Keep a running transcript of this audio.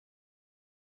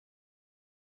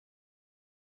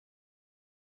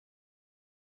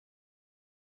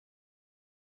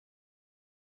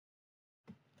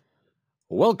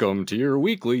Welcome to your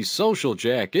weekly Social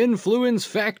Jack Influence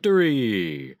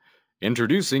Factory.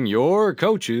 Introducing your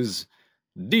coaches,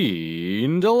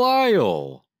 Dean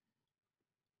Delisle,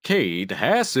 Kate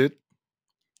Hassett,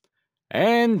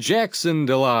 and Jackson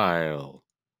Delisle.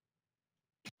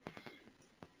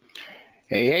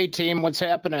 Hey, team, what's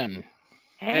happening?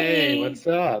 Hey, what's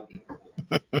up?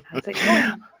 How's it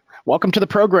going? Welcome to the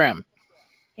program.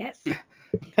 Yes.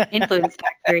 Influence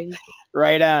Factory.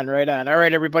 Right on. All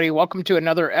right, everybody, welcome to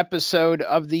another episode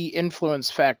of the Influence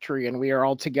Factory, and we are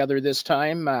all together this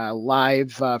time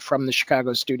live from the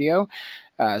Chicago studio.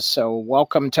 So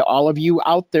welcome to all of you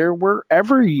out there,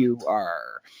 wherever you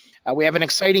are. We have an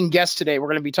exciting guest today. We're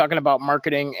going to be talking about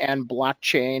marketing and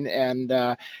blockchain,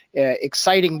 and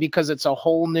exciting because it's a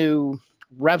whole new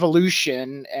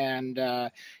revolution,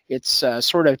 and it's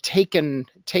sort of taken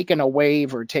a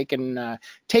wave or taken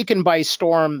by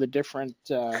storm the different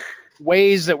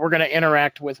ways that we're going to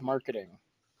interact with marketing.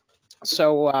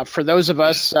 So for those of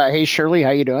us, hey Shirley, how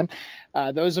you doing?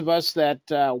 Those of us that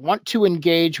want to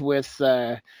engage with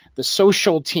the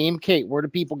social team, Kate, where do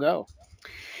people go?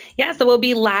 Yeah, so we'll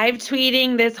be live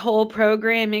tweeting this whole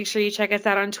program. Make sure you check us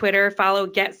out on Twitter. Follow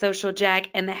Get Social Jack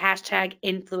and the hashtag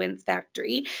Influence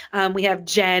Factory. We have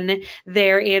Jen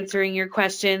there answering your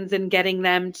questions and getting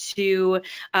them to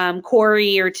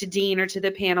Corey or to Dean or to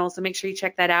the panel. So make sure you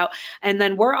check that out. And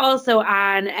then we're also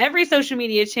on every social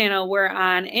media channel. We're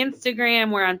on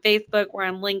Instagram, we're on Facebook, we're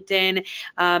on LinkedIn,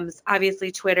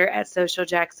 obviously Twitter at Social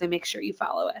Jack. So make sure you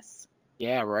follow us.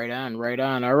 Yeah, right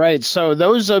on. All right. So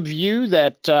those of you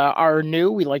that are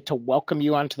new, we'd like to welcome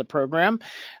you onto the program.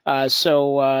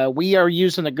 So we are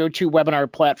using the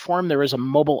GoToWebinar platform. There is a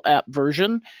mobile app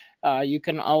version. You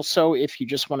can also, if you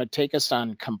just want to take us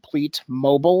on complete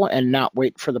mobile and not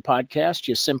wait for the podcast,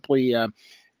 you simply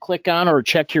click on or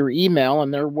check your email,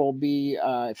 and there will be,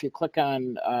 if you click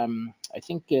on, I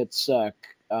think it's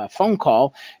phone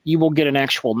call, you will get an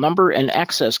actual number and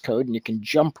access code, and you can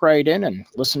jump right in and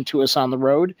listen to us on the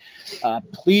road.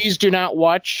 Please do not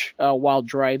watch while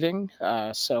driving.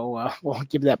 So we'll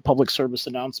give that public service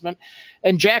announcement.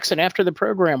 And Jackson, after the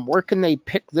program, where can they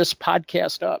pick this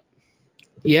podcast up?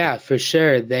 Yeah, for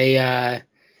sure. They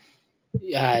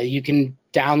you can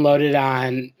download it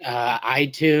on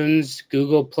iTunes,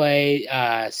 Google Play,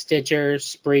 Stitcher,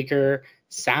 Spreaker,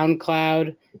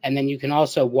 SoundCloud, and then you can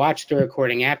also watch the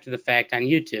recording after the fact on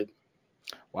YouTube.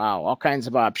 Wow, all kinds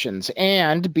of options.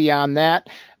 And beyond that,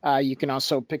 you can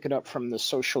also pick it up from the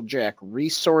Social Jack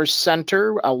Resource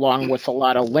Center, along with a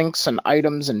lot of links and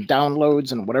items and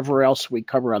downloads and whatever else we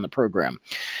cover on the program.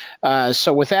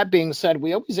 So with that being said,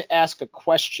 we always ask a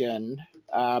question.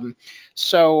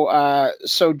 So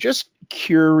just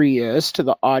curious to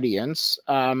the audience.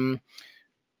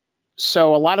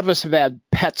 So a lot of us have had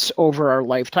pets over our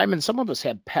lifetime, and some of us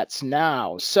have pets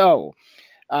now. So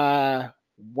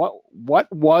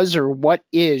what was or what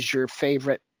is your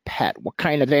favorite pet? What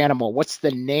kind of animal? What's the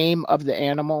name of the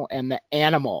animal and the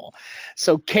animal?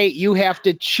 So Kate, you have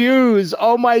to choose.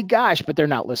 Oh my gosh, but they're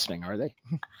not listening, are they?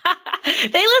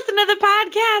 They listen to the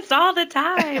podcast all the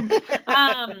time.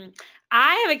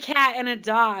 I have a cat and a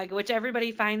dog, which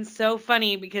everybody finds so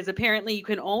funny because apparently you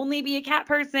can only be a cat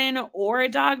person or a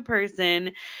dog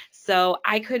person. So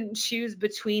I couldn't choose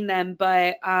between them.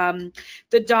 But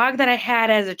the dog that I had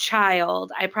as a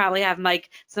child, I probably have like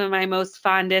some of my most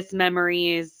fondest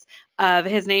memories of.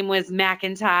 His name was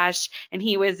Macintosh, and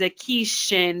he was a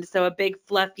quiche, so a big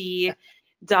fluffy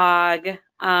dog.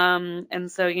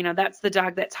 And so, that's the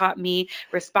dog that taught me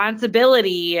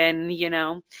responsibility and,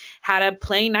 how to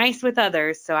play nice with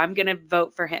others. So I'm going to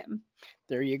vote for him.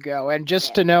 There you go. And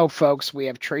just to know, folks, we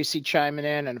have Tracy chiming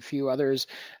in and a few others.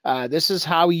 This is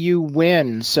how you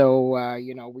win. So,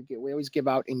 we always give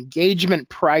out engagement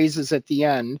prizes at the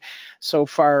end. So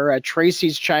far,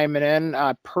 Tracy's chiming in.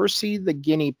 Percy the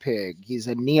guinea pig. He's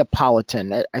a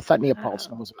Neapolitan. I thought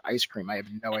Neapolitan was an ice cream. I have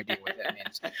no idea what that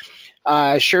means.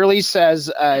 Shirley says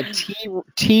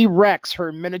T-Rex,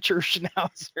 her miniature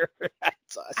schnauzer.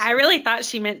 That's awesome. I really thought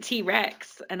she meant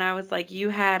T-Rex. And I was like, you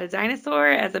had a dinosaur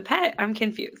as a pet? I'm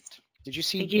confused. Did you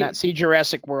see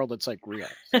Jurassic World? It's like real.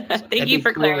 So Thank you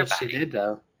for clarifying. She did,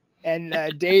 though. And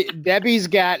Debbie's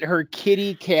got her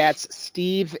kitty cats,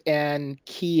 Steve and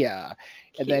Kia.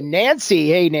 And then Nancy,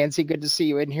 hey Nancy, good to see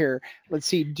you in here. Let's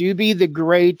see, Doobie the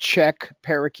gray check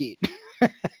parakeet.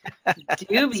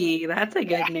 Doobie, that's a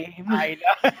good name. I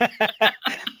know.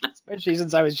 Especially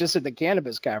since I was just at the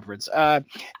cannabis conference. And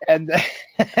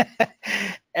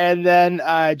then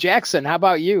Jackson, how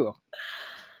about you?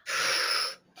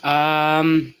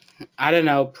 I don't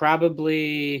know,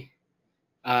 probably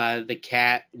the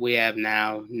cat we have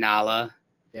now, Nala.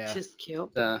 Yeah. Just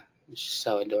cute. She's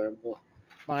so adorable.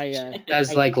 My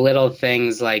Does like little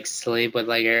things like sleep with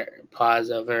like her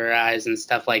paws over her eyes and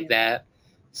stuff like that.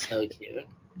 So cute.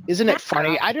 isn't it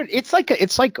funny? It's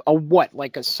like a what?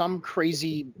 Like some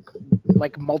crazy,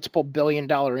 like multiple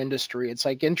billion-dollar industry. It's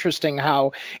like interesting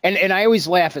how, and I always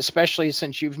laugh, especially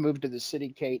since you've moved to the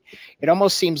city, Kate. It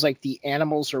almost seems like the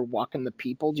animals are walking the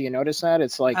people. Do you notice that?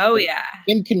 It's like, Oh yeah.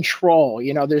 in control.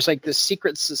 There's like this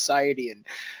secret society, and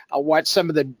I'll watch some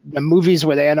of the movies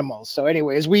with animals. So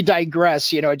anyways, we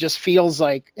digress. It just feels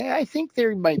like, I think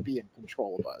they might be in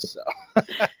control of us. So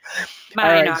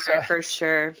Mine right, are for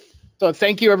sure. so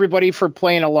thank you, everybody, for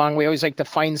playing along. We always like to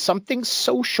find something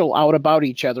social out about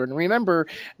each other. And remember,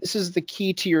 this is the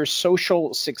key to your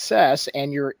social success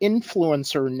and your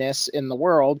influencer-ness in the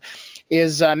world,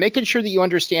 is making sure that you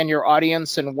understand your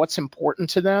audience and what's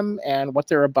important to them and what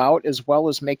they're about, as well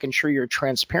as making sure you're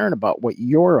transparent about what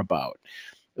you're about,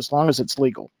 as long as it's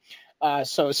legal.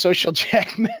 So Social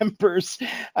Jack members,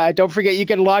 don't forget you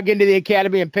can log into the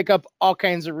Academy and pick up all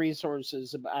kinds of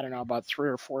resources. I don't know, about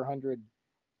 300 or 400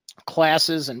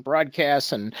 classes and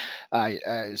broadcasts and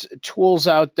tools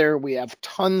out there. We have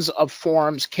tons of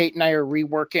forums. Kate and I are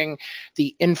reworking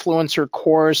the influencer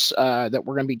course that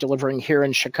we're going to be delivering here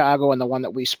in Chicago, and the one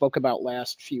that we spoke about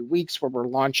last few weeks, where we're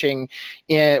launching.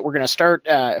 We're going to start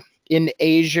in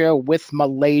Asia with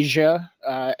Malaysia,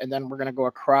 and then we're going to go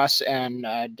across and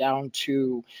down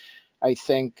to, I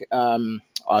think,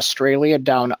 Australia,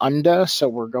 down under. So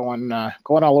we're going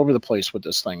all over the place with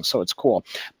this thing. So it's cool.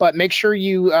 But make sure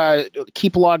you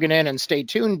keep logging in and stay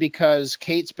tuned, because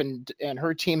Kate's and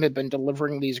her team have been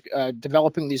developing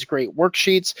these great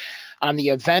worksheets on the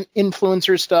event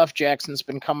influencer stuff. Jackson's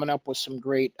been coming up with some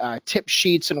great tip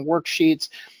sheets and worksheets.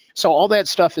 So all that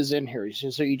stuff is in here.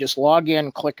 So you just log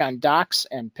in, click on docs,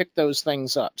 and pick those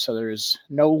things up. So there's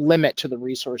no limit to the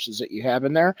resources that you have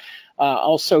in there.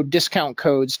 Also discount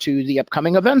codes to the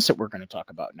upcoming events that we're going to talk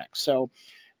about next. So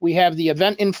we have the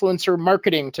event influencer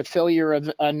marketing to fill your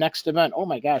next event. Oh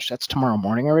my gosh, that's tomorrow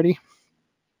morning already.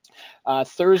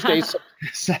 Thursday,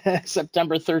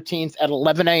 September 13th at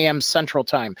 11 a.m. Central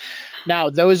Time. Now,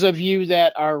 those of you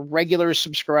that are regular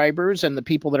subscribers and the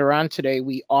people that are on today,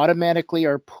 we automatically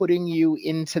are putting you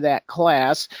into that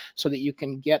class so that you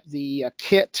can get the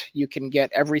kit, you can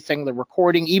get everything, the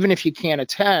recording, even if you can't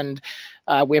attend.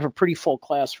 We have a pretty full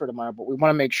class for tomorrow, but we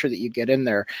want to make sure that you get in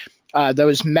there.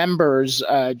 Those members,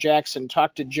 Jackson,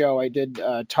 talk to Joe. I did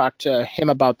talk to him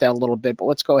about that a little bit, but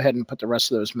let's go ahead and put the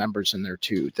rest of those members in there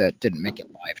too that didn't make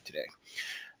it live today.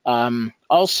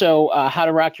 Also, How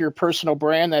to Rock Your Personal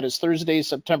Brand. That is Thursday,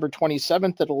 September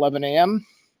 27th at 11 a.m.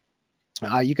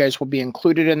 You guys will be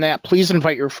included in that. Please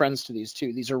invite your friends to these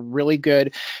too. These are really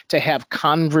good to have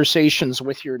conversations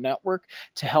with your network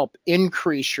to help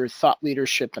increase your thought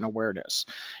leadership and awareness.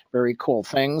 Very cool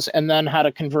things. And then how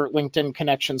to convert LinkedIn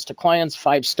connections to clients,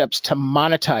 5 steps to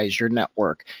monetize your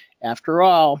network. After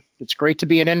all, it's great to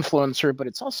be an influencer, but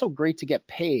it's also great to get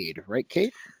paid, right,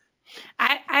 Kate?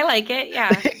 I like it,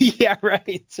 yeah. Yeah,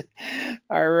 right.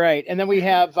 All right. And then we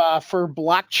have for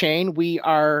blockchain, we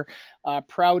are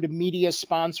proud media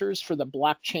sponsors for the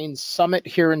Blockchain Summit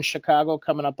here in Chicago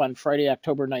coming up on Friday,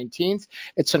 October 19th.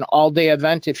 It's an all-day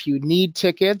event. If you need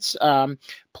tickets,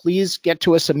 please get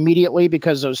to us immediately,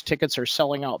 because those tickets are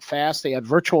selling out fast. They have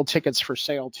virtual tickets for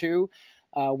sale too.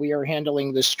 We are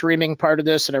handling the streaming part of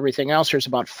this and everything else. There's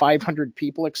about 500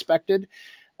 people expected.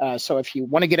 So if you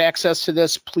want to get access to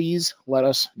this, please let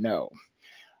us know.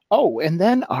 Oh, and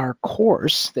then our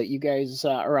course that you guys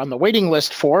are on the waiting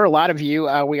list for, a lot of you,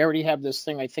 we already have this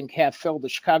thing, I think, half filled, the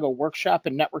Chicago Workshop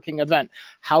and Networking Event,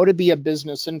 How to Be a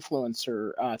Business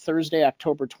Influencer, Thursday,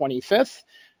 October 25th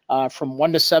from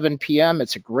 1 to 7 p.m.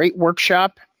 It's a great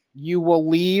workshop. You will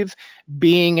leave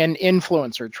being an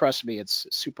influencer. Trust me, it's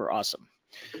super awesome.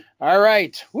 All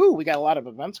right. Woo, we got a lot of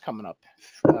events coming up,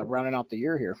 rounding out the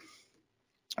year here.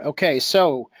 Okay,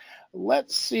 so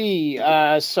let's see.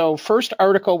 So first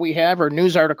article we have, or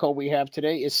news article we have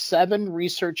today, is 7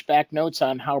 research-backed notes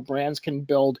on how brands can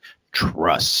build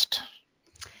trust.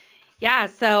 Yeah,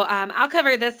 so I'll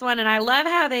cover this one, and I love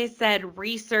how they said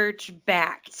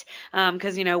research-backed,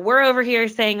 because, we're over here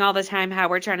saying all the time how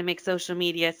we're trying to make social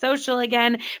media social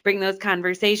again, bring those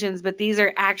conversations, but these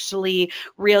are actually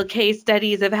real case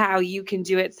studies of how you can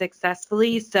do it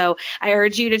successfully. So I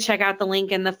urge you to check out the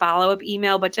link in the follow-up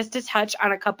email, but just to touch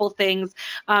on a couple things.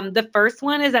 The first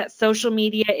one is that social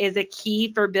media is a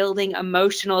key for building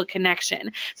emotional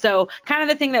connection. So kind of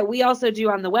the thing that we also do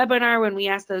on the webinar when we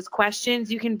ask those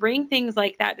questions, you can bring things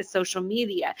like that to social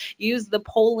media. Use the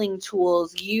polling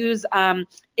tools, use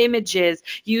images,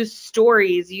 use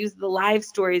stories, use the live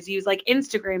stories, use like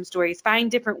Instagram stories, find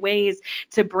different ways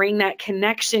to bring that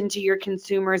connection to your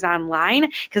consumers online,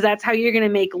 because that's how you're going to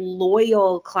make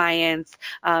loyal clients,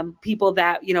 people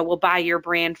that, will buy your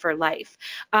brand for life.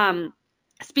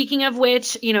 Speaking of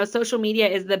which, social media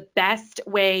is the best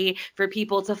way for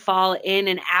people to fall in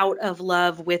and out of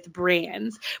love with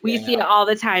brands. We see it all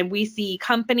the time. We see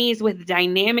companies with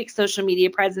dynamic social media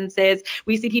presences.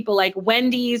 We see people like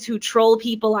Wendy's who troll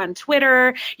people on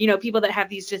Twitter, people that have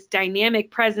these just dynamic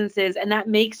presences, and that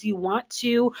makes you want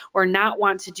to or not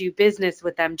want to do business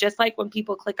with them. Just like when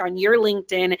people click on your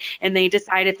LinkedIn and they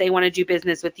decide if they want to do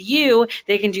business with you,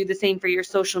 they can do the same for your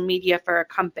social media for a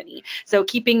company. So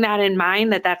keeping that in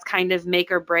mind, that's kind of make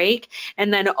or break.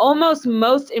 And then almost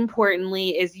most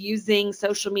importantly is using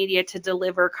social media to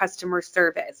deliver customer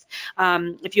service.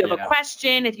 If you have a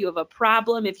question, if you have a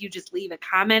problem, if you just leave a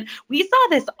comment, we saw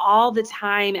this all the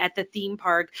time at the theme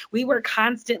park. We were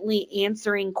constantly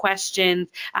answering questions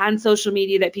on social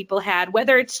media that people had,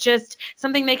 whether it's just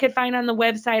something they could find on the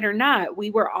website or not.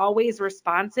 We were always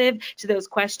responsive to those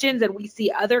questions, and we see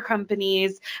other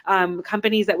companies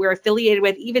that we're affiliated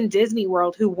with, even Disney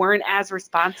World, who weren't as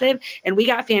responsive, and we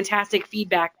got fantastic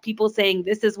feedback. People saying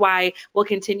this is why we'll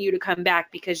continue to come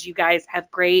back, because you guys have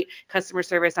great customer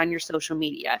service on your social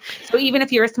media. So even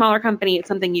if you're a smaller company, it's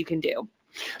something you can do.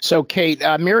 So Kate,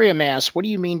 Miriam asks, what do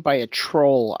you mean by a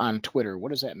troll on Twitter?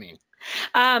 What does that mean?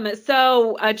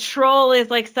 So a troll is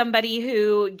like somebody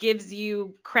who gives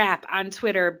you crap on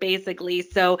Twitter, basically.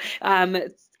 So,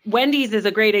 Wendy's is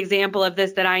a great example of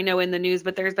this that I know in the news,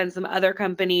 but there's been some other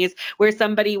companies where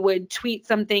somebody would tweet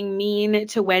something mean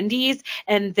to Wendy's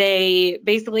and they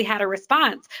basically had a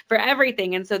response for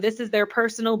everything. And so this is their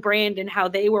personal brand and how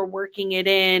they were working it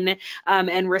in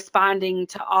and responding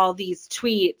to all these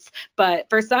tweets. But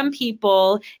for some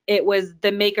people, it was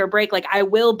the make or break. Like, I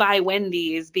will buy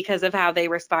Wendy's because of how they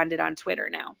responded on Twitter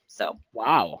now. So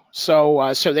wow.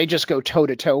 So they just go toe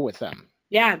to toe with them.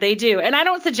 Yeah, they do. And I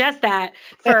don't suggest that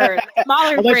for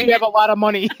smaller Unless brands. you have a lot of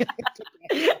money.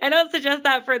 I don't suggest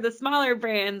that for the smaller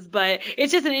brands, but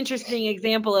it's just an interesting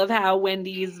example of how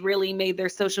Wendy's really made their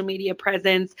social media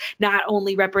presence not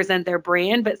only represent their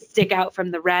brand, but stick out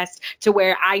from the rest, to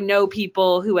where I know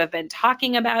people who have been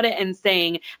talking about it and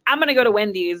saying, I'm going to go to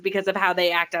Wendy's because of how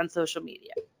they act on social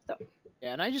media. So.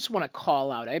 Yeah, and I just want to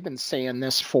call out, I've been saying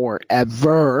this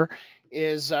forever,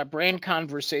 is brand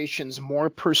conversations more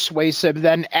persuasive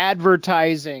than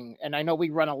advertising? And I know we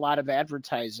run a lot of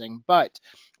advertising, but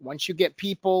once you get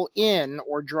people in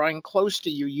or drawing close to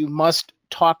you, you must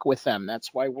talk with them.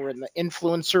 That's why we're in the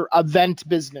influencer event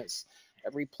business.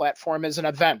 Every platform is an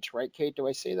event, right, Kate? Do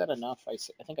I say that enough? I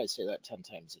think I say that 10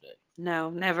 times a day. No,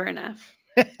 never enough.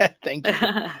 Thank you.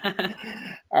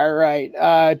 All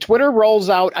right. Twitter rolls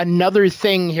out another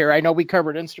thing here. I know we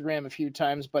covered Instagram a few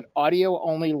times, but audio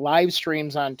only live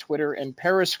streams on Twitter and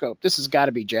Periscope. This has got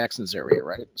to be Jackson's area,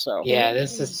 right? So yeah,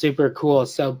 this is super cool.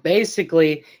 So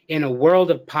basically, in a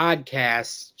world of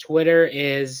podcasts, Twitter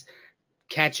is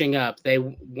catching up. They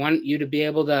want you to be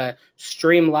able to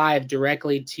stream live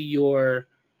directly to your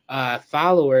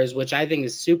followers, which I think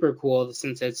is super cool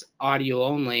since it's audio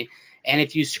only. And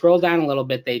if you scroll down a little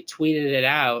bit, they tweeted it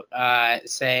out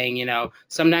saying,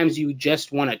 sometimes you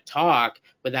just want to talk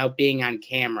without being on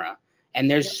camera. And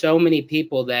there's so many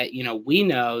people that, we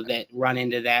know that run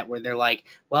into that where they're like,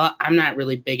 well, I'm not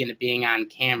really big into being on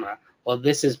camera. Well,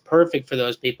 this is perfect for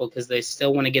those people because they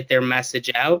still want to get their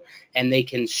message out and they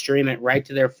can stream it right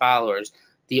to their followers.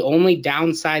 The only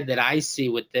downside that I see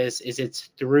with this is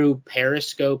it's through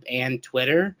Periscope and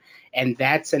Twitter. And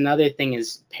that's another thing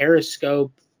is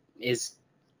Periscope is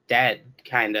dead,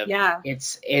 kind of. Yeah.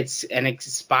 It's an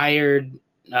expired,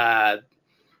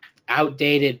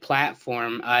 outdated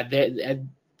platform.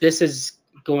 This is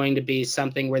going to be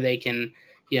something where they can,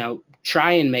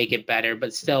 try and make it better,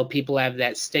 but still people have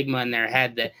that stigma in their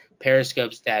head that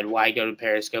Periscope's dead. Why go to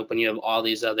Periscope when you have all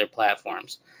these other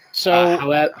platforms? So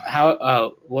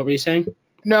what were you saying?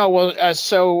 No, well,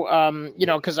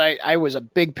 because I was a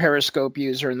big Periscope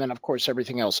user, and then, of course,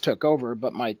 everything else took over.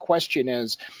 But my question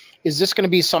is this going to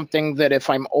be something that if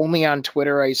I'm only on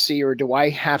Twitter I see, or do I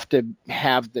have to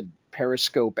have the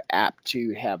Periscope app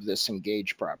to have this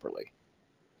engaged properly?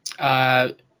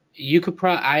 You could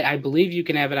I believe you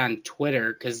can have it on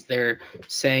Twitter because they're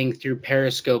saying through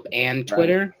Periscope and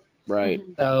Twitter. Right.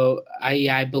 So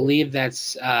I believe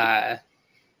that's I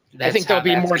think they'll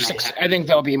be more. I think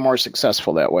they'll be more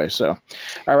successful that way. So,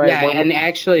 all right. Yeah, and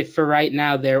actually, for right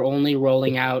now, they're only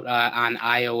rolling out on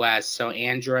iOS. So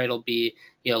Android will be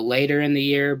later in the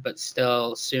year, but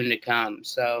still soon to come.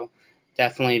 So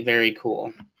definitely very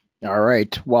cool. All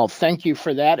right. Well, thank you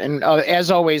for that. And as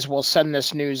always, we'll send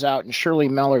this news out. And Shirley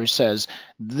Miller says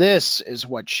this is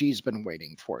what she's been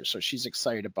waiting for. So she's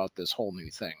excited about this whole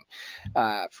new thing.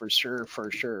 For sure.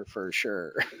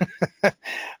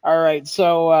 All right.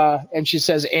 So, and she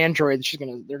says Android,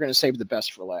 they're going to save the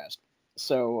best for last.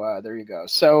 So there you go.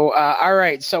 So, all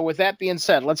right. So with that being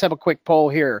said, let's have a quick poll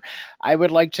here. I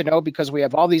would like to know, because we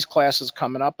have all these classes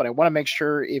coming up, but I want to make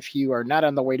sure if you are not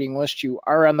on the waiting list, you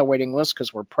are on the waiting list,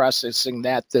 because we're processing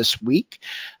that this week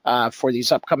for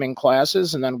these upcoming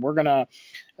classes. And then we're going to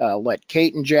let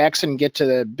Kate and Jackson get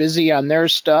to busy on their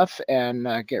stuff and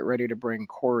get ready to bring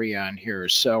Corey on here.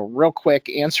 So real quick,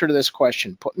 answer to this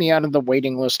question. Put me on the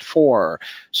waiting list for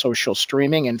social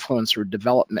streaming, influencer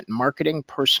development and marketing,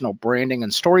 personal branding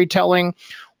and storytelling,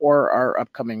 or our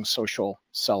upcoming social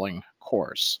selling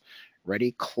course.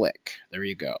 Ready, click. There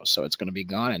you go. So it's going to be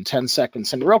gone in 10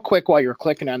 seconds. And real quick, while you're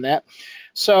clicking on that,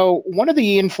 so one of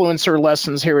the influencer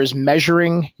lessons here is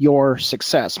measuring your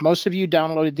success. Most of you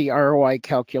downloaded the ROI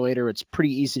calculator. It's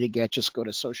pretty easy to get. Just go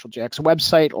to Social Jack's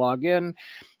website, log in,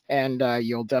 and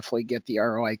you'll definitely get the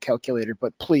ROI calculator.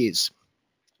 But please,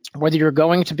 whether you're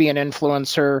going to be an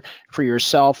influencer for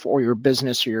yourself or your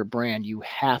business or your brand, you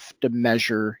have to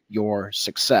measure your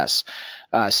success.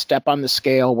 Step on the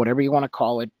scale, whatever you want to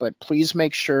call it, but please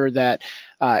make sure that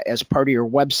as part of your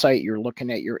website, you're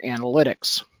looking at your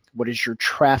analytics. What does your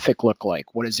traffic look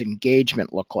like? What does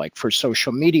engagement look like for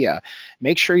social media?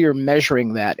 Make sure you're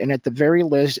measuring that. And at the very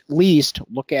least,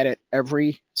 look at it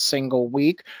every single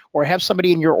week, or have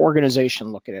somebody in your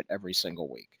organization look at it every single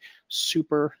week.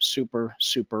 Super, super,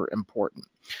 super important.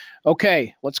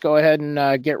 Okay, let's go ahead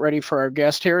and get ready for our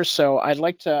guest here. So I'd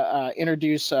like to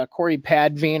introduce Corey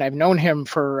Padveen. I've known him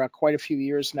for quite a few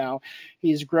years now.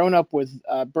 He's grown up with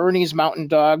Bernese Mountain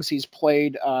Dogs. He's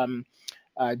played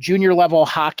junior level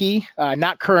hockey,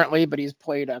 not currently, but he's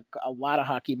played a lot of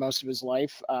hockey most of his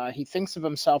life. He thinks of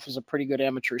himself as a pretty good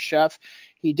amateur chef.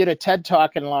 He did a TED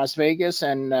Talk in Las Vegas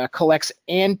and collects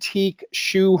antique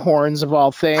shoe horns of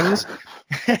all things,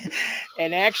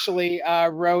 and actually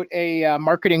wrote a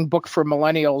marketing book for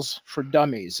millennials for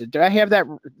dummies. Did I have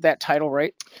that title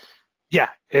right? Yeah,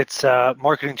 it's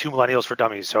Marketing to Millennials for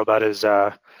Dummies, so about as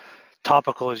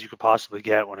topical as you could possibly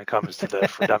get when it comes to the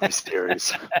For Dummies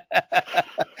series.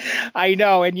 I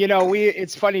know, and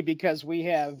it's funny because we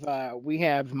have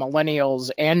millennials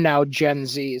and now Gen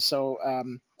Z. So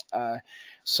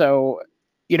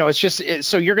it's just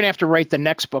so you're gonna have to write the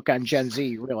next book on Gen Z.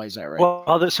 You realize that, right?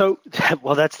 Well,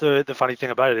 that's the funny thing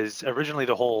about it is originally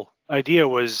the whole idea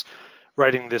was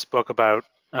writing this book about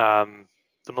the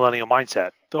millennial mindset.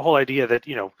 The whole idea that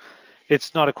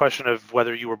it's not a question of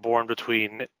whether you were born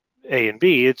between A and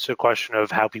B. It's a question of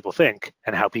how people think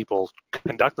and how people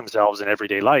conduct themselves in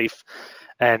everyday life.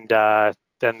 And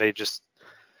then they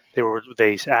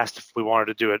asked if we wanted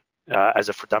to do it as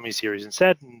a For Dummies series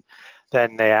instead. And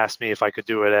then they asked me if I could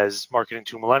do it as Marketing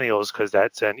to Millennials because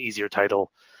that's an easier title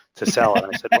to sell.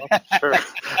 And I said, well, sure.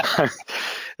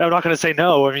 I'm not going to say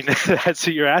no. I mean, that's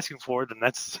what you're asking for, then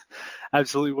that's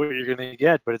absolutely what you're going to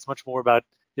get. But it's much more about,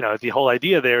 the whole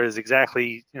idea there is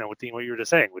exactly, what you were just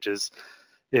saying, which is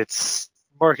it's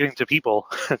marketing to people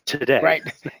today. Right.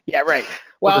 Yeah, right.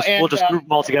 Well, we'll just group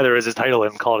them all together as a title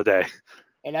and call it a day.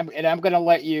 And I'm going to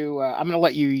let you. I'm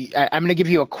going to give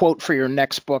you a quote for your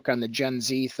next book on the Gen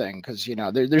Z thing, because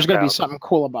there's going to be something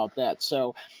cool about that.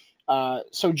 So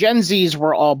Gen Zs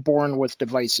were all born with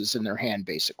devices in their hand,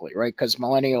 basically, right? Because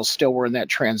millennials still were in that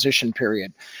transition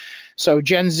period. So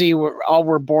Gen Z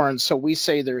were born. So we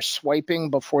say they're swiping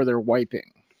before they're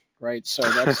wiping. Right, so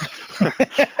that's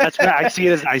that's right. I see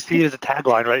it as a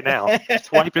tagline right now.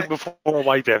 Swiping before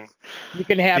wiping. You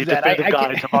can have the that. Definitive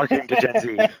guide to marketing to Gen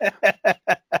Z.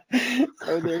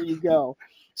 So there you go.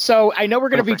 So I know we're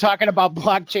going to be talking about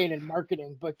blockchain and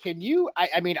marketing, but can you?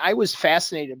 I was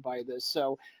fascinated by this,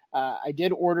 so I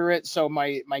did order it. So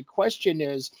my question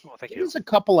is, give us a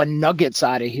couple of nuggets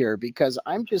out of here, because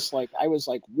I'm just like, I was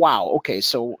like, wow, okay,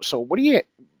 so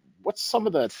what's some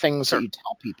of the things that you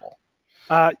tell people?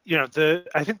 I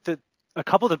think that a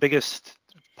couple of the biggest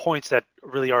points that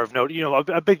really are of note,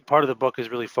 a big part of the book is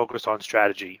really focused on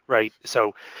strategy, right?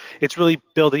 So it's really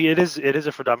building, it is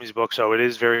a For Dummies book. So it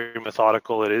is very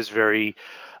methodical. It is very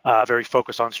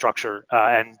focused on structure.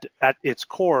 And at its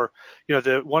core,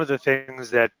 one of the things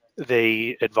that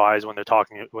they advise when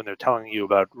they're telling you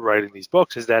about writing these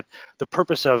books is that the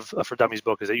purpose of a For Dummies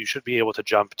book is that you should be able to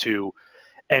jump to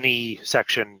any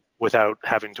section without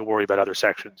having to worry about other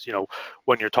sections.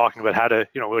 When you're talking about how to,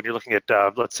 when you're looking at,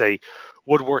 let's say,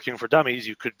 woodworking for dummies,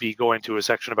 you could be going to a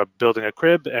section about building a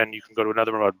crib, and you can go to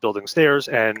another one about building stairs,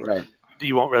 and Right.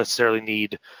 you won't necessarily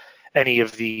need any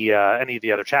of the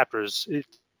other chapters.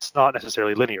 It's not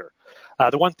necessarily linear.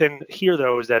 The one thing here,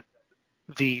 though, is that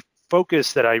the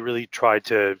focus that I really tried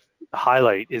to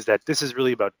highlight is that this is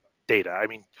really about data. I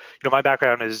mean, my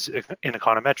background is in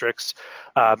econometrics.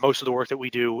 Most of the work that we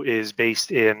do is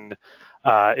based in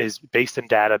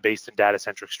data, based in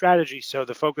data-centric strategy. So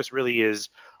the focus really is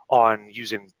on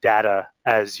using data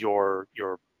as your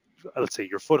let's say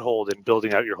your foothold in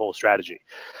building out your whole strategy.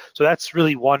 So that's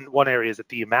really one area, is that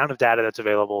the amount of data that's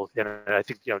available, and I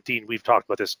think Dean, we've talked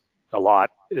about this a lot,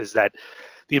 is that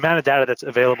the amount of data that's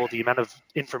available, the amount of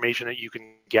information that you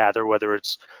can gather, whether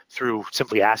it's through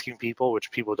simply asking people,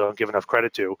 which people don't give enough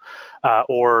credit to,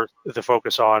 or the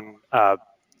focus on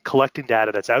collecting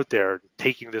data that's out there,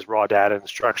 taking this raw data and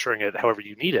structuring it however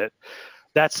you need it,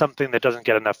 that's something that doesn't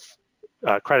get enough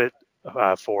credit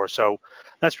for. So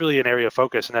that's really an area of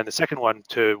focus. And then the second one,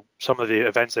 to some of the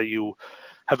events that you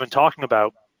have been talking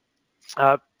about,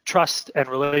 trust and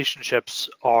relationships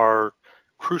are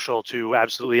crucial to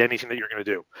absolutely anything that you're going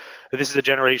to do. This is a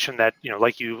generation that,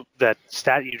 that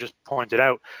stat you just pointed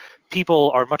out, people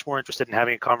are much more interested in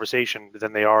having a conversation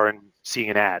than they are in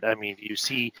seeing an ad. I mean, you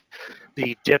see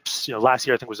the dips, last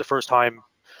year I think was the first time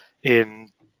in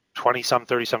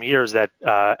 30-some years that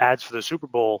ads for the Super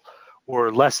Bowl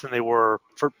were less than they were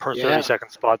per 30-second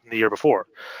spot in the year before.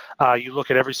 You look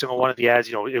at every single one of the ads,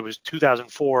 it was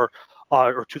 2004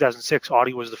 or 2006,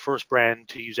 Audi was the first brand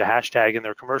to use a hashtag in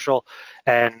their commercial.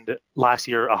 And last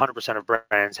year, 100% of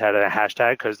brands had a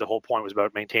hashtag, because the whole point was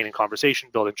about maintaining conversation,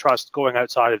 building trust, going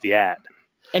outside of the ad.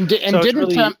 And didn't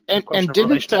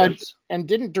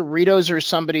Doritos or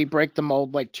somebody break the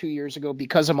mold like 2 years ago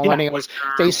because of millennials?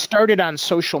 They started on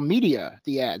social media,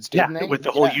 the ads, didn't they? With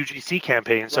the whole UGC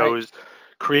campaign. So it was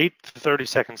create the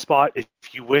 30-second spot. If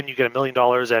you win, you get $1 million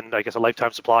and I guess a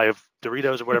lifetime supply of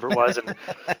Doritos or whatever it was, and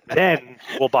then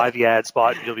we'll buy the ad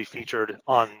spot and you'll be featured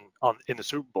in the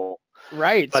Super Bowl.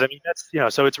 Right. But I mean, that's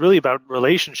so it's really about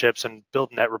relationships and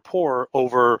building that rapport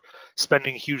over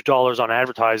spending huge dollars on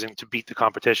advertising to beat the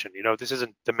competition. This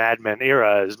isn't the Mad Men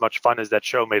era, as much fun as that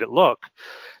show made it look.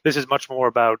 This is much more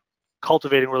about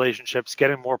cultivating relationships,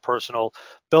 getting more personal,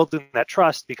 building that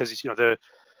trust, because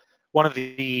one of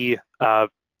the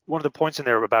points in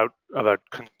there about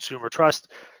consumer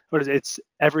trust, it's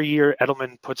every year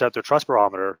Edelman puts out their trust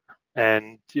barometer,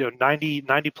 and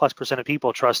 90+% of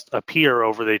people trust a peer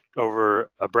over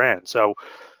a brand. So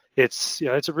it's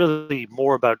really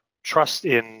more about trust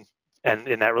in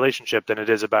that relationship than it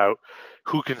is about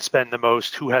who can spend the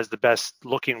most, who has the best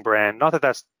looking brand. Not that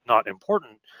that's not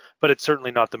important, but it's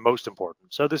certainly not the most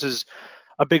important. So this is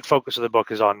a big focus of the book,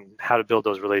 is on how to build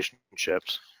those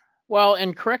relationships. Well,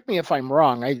 and correct me if I'm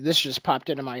wrong. This just popped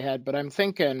into my head, but I'm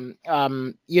thinking,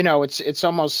 it's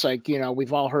almost like,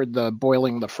 we've all heard the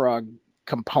boiling the frog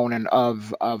component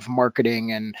of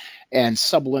marketing and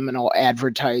subliminal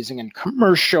advertising and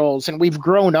commercials, and we've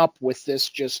grown up with this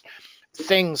just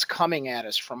things coming at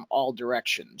us from all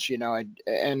directions,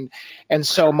 and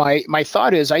so my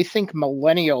thought is, I think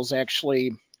millennials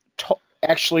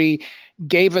actually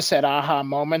gave us that aha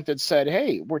moment that said,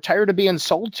 hey, we're tired of being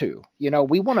sold to.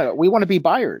 We want to be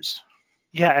buyers.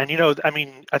 Yeah, and I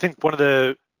mean, I think one of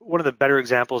the better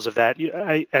examples of that,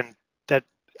 and that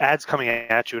ads coming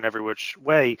at you in every which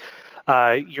way,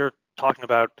 you're talking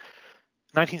about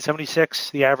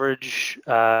 1976. The average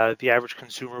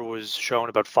consumer was shown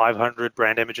about 500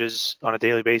 brand images on a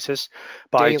daily basis.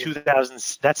 By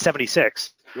 2000, that's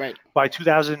 76. Right. By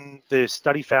 2000, the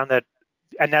study found that.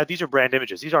 And now these are brand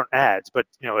images. These aren't ads, but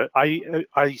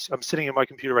I'm sitting at my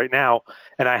computer right now,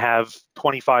 and I have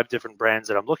 25 different brands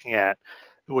that I'm looking at,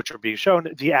 which are being shown.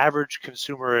 The average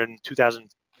consumer in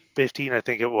 2015, I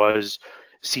think it was,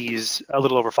 sees a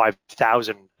little over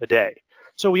 5,000 a day.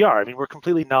 So we're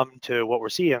completely numb to what we're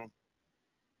seeing,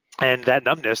 and that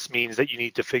numbness means that you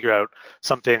need to figure out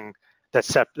something that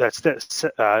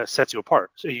sets you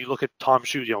apart. So you look at Tom's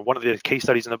shoes. One of the case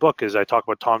studies in the book is I talk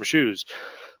about Tom's shoes.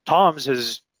 Tom's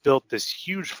has built this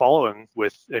huge following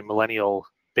with a millennial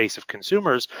base of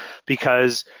consumers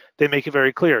because they make it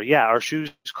very clear. Yeah, our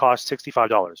shoes cost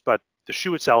 $65, but the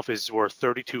shoe itself is worth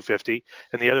 $32.50,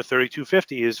 and the other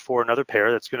 $32.50 is for another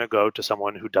pair that's going to go to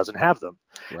someone who doesn't have them.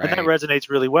 Right. And that resonates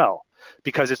really well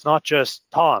because it's not just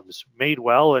Tom's, made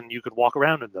well, and you could walk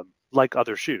around in them like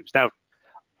other shoes. Now,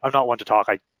 I'm not one to talk.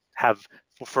 I have,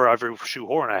 for every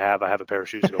shoehorn I have a pair of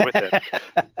shoes to go with it.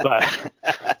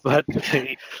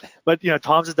 but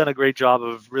Tom's has done a great job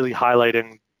of really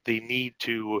highlighting the need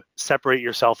to separate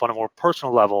yourself on a more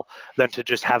personal level than to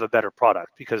just have a better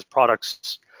product, because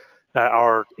products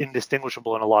are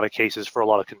indistinguishable in a lot of cases for a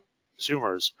lot of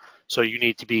consumers. So you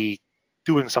need to be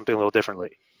doing something a little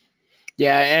differently.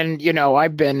 Yeah, and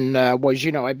I've been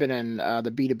I've been in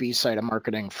the B2B side of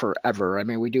marketing forever. I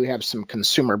mean, we do have some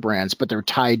consumer brands, but they're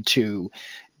tied to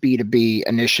B2B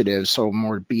initiatives, so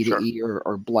more B2E Sure.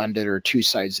 or blended or two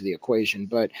sides of the equation.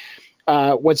 But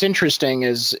what's interesting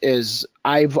is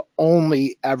I've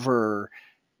only ever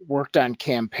worked on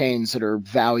campaigns that are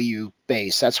value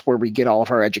based. That's where we get all of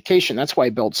our education. That's why I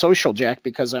built Social Jack,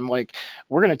 because I'm like,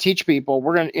 we're going to teach people,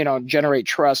 we're going to generate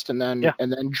trust and then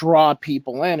draw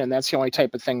people in, and that's the only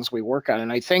type of things we work on.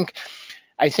 And I think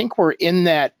we're in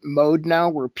that mode now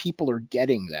where people are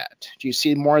getting that. Do you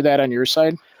see more of that on your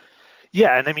side?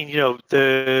 Yeah, and I mean,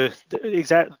 the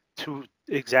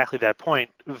exactly that point,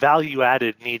 value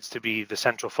added needs to be the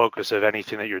central focus of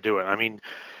anything that you're doing. I mean,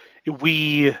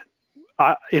 we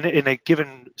in a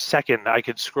given second, I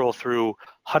could scroll through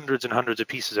hundreds and hundreds of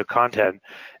pieces of content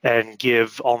and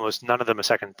give almost none of them a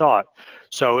second thought.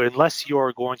 So unless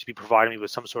you're going to be providing me with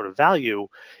some sort of value,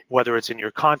 whether it's in your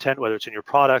content, whether it's in your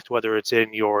product, whether it's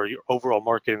in your overall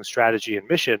marketing strategy and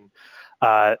mission,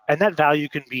 and that value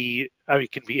can be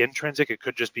intrinsic. It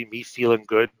could just be me feeling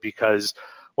good because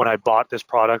when I bought this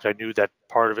product, I knew that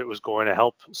part of it was going to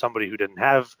help somebody who didn't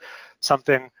have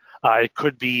something. It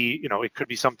could be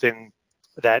something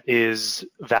that is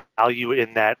value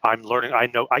in that I'm learning. I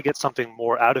know I get something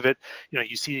more out of it.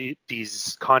 You see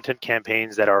these content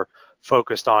campaigns that are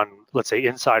focused on, let's say,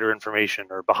 insider information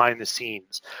or behind the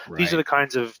scenes. Right. These are the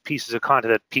kinds of pieces of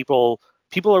content that people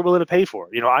are willing to pay for.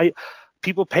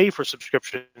 People pay for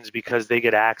subscriptions because they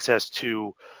get access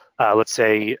to, let's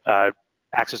say,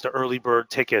 access to early bird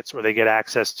tickets, or they get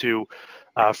access to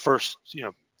first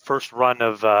run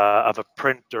of a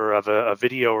print or of a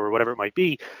video or whatever it might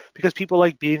be, because people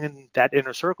like being in that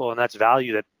inner circle, and that's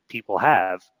value that people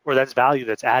have, or that's value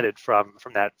that's added from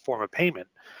that form of payment.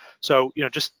 So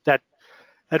just that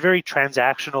very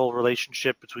transactional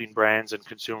relationship between brands and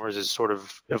consumers is sort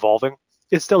of evolving.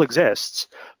 It still exists,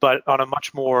 but on a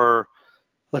much more,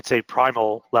 let's say,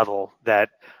 primal level, that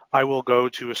I will go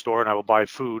to a store and I will buy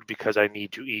food because I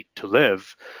need to eat to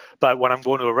live. But when I'm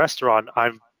going to a restaurant,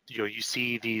 you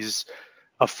see these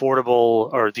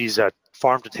affordable, or these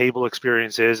farm to table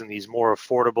experiences and these more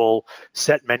affordable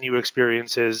set menu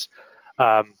experiences.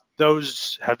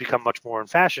 Those have become much more in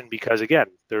fashion because, again,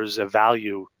 there's a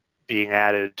value being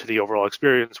added to the overall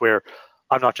experience where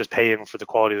I'm not just paying for the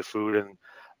quality of the food and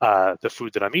the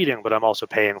food that I'm eating, but I'm also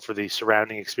paying for the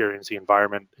surrounding experience, the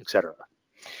environment, etc.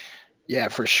 Yeah,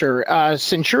 for sure.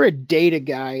 Since you're a data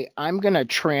guy, I'm going to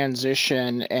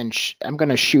transition and I'm going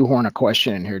to shoehorn a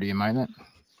question in here. Do you mind that?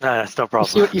 That's no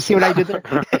problem. You see what I did there?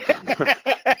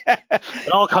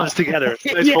 It all comes together.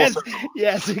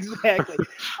 Yes, exactly.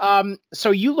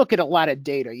 So you look at a lot of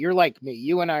data. You're like me.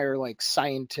 You and I are like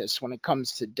scientists when it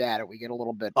comes to data. We get a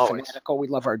little bit fanatical. We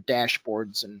love our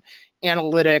dashboards and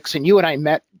analytics. And you and I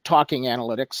met talking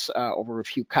analytics over a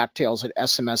few cocktails at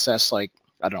SMSS, like,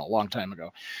 I don't know, a long time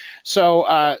ago. So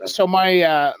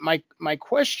my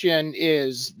question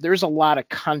is, there's a lot of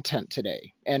content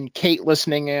today, and Kate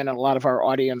listening in and a lot of our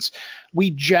audience,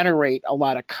 we generate a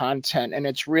lot of content, and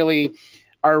it's really,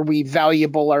 are we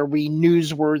valuable? Are we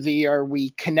newsworthy? Are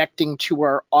we connecting to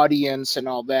our audience and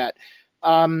all that?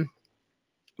 Do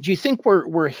you think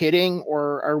we're hitting,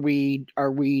 or are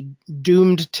we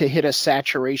doomed to hit a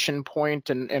saturation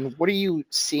point? And what are you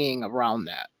seeing around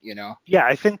that? Yeah,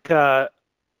 I think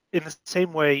in the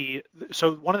same way.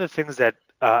 So one of the things that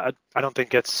I don't think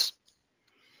gets,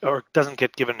 or doesn't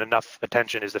get given enough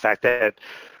attention, is the fact that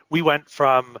we went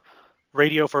from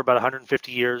radio for about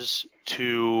 150 years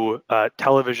to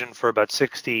television for about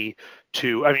 60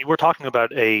 to, I mean, we're talking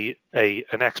about an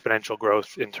exponential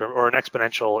growth or an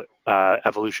exponential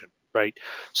evolution, right?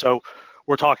 So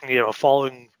we're talking,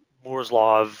 following Moore's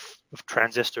law of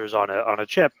transistors on a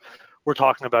chip, we're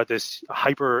talking about this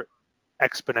hyper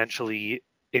exponentially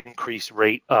increased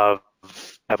rate of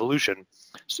evolution.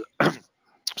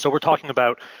 So we're talking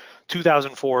about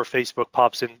 2004, Facebook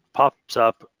pops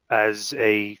up as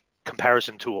a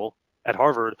comparison tool at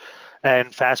Harvard,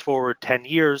 and fast forward 10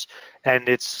 years, and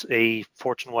it's a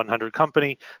Fortune 100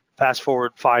 company. Fast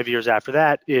forward 5 years after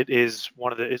that, it's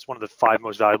one of the 5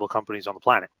 most valuable companies on the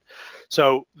planet.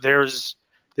 So there's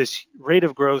this rate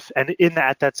of growth, and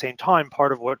at that same time,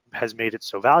 part of what has made it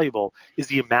so valuable is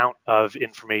the amount of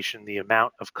information, the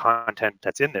amount of content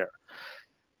that's in there.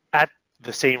 At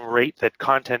the same rate that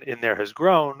content in there has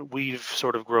grown, we've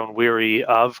sort of grown weary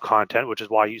of content, which is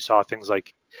why you saw things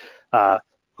like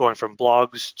going from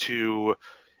blogs to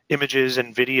images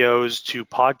and videos to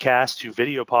podcasts, to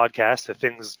video podcasts, to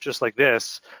things just like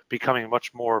this becoming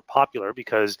much more popular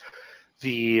because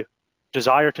the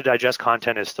desire to digest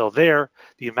content is still there.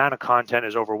 The amount of content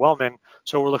is overwhelming.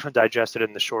 So we're looking to digest it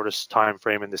in the shortest time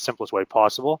frame in the simplest way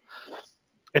possible.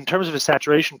 In terms of a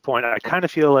saturation point, I kind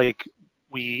of feel like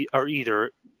we are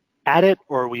either at it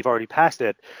or we've already passed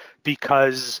it,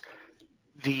 because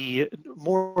the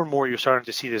more and more you're starting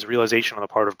to see this realization on the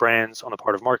part of brands, on the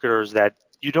part of marketers, that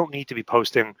you don't need to be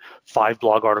posting 5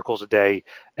 blog articles a day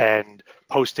and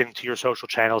posting to your social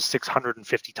channels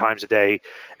 650 times a day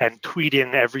and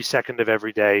tweeting every second of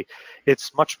every day.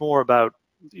 It's much more about,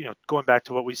 going back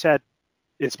to what we said,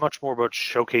 it's much more about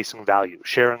showcasing value,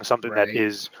 sharing something that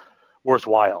is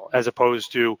worthwhile, as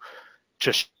opposed to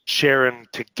just sharing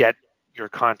to get your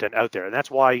content out there. And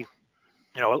that's why,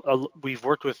 we've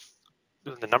worked with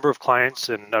the number of clients,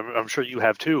 and I'm sure you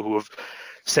have too, who have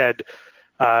said,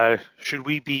 should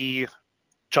we be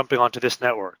jumping onto this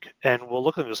network? And we'll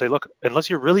look at them and say, look, unless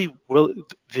you're really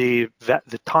the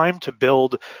time to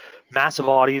build massive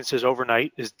audiences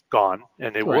overnight is gone,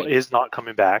 and it is not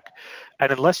coming back.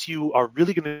 And unless you are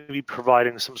really going to be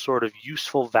providing some sort of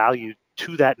useful value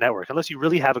to that network, unless you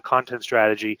really have a content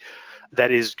strategy that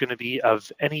is going to be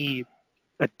of any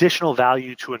additional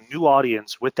value to a new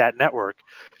audience with that network,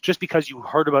 just because you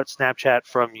heard about Snapchat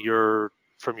from your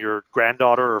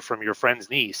granddaughter or from your friend's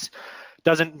niece,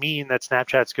 doesn't mean that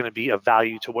Snapchat's going to be of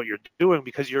value to what you're doing,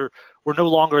 because we're no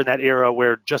longer in that era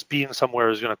where just being somewhere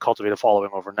is going to cultivate a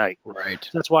following overnight. Right. So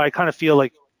that's why I kind of feel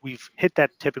like we've hit that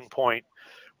tipping point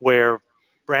where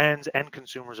brands and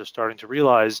consumers are starting to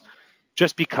realize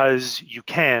just because you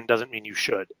can doesn't mean you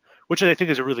should, which I think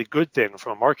is a really good thing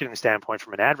from a marketing standpoint,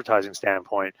 from an advertising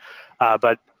standpoint.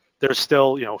 But there's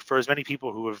still, for as many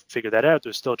people who have figured that out,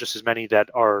 there's still just as many that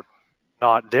are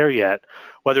not there yet,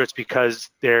 whether it's because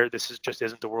this just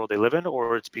isn't the world they live in,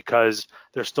 or it's because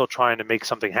they're still trying to make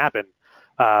something happen.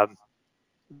 That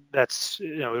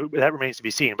remains to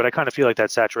be seen, but I kind of feel like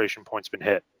that saturation point's been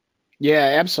hit.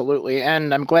 Yeah, absolutely.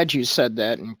 And I'm glad you said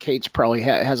that. And Kate's probably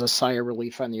has a sigh of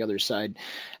relief on the other side.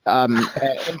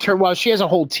 Well, she has a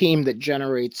whole team that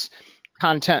generates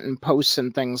content and posts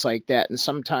and things like that. And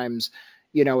sometimes,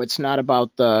 it's not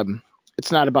about the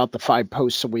 5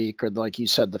 posts a week, or like you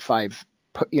said, the 5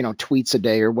 tweets a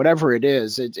day, or whatever it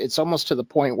is. It's almost to the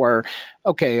point where,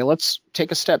 okay, let's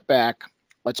take a step back.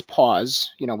 Let's pause.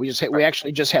 We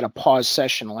actually just had a pause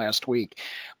session last week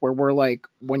where we're like,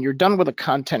 when you're done with a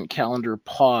content calendar,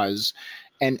 pause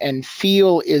and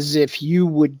feel as if you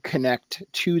would connect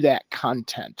to that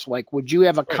content. Like, would you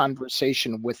have a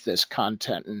conversation with this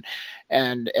content?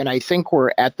 And I think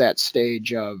we're at that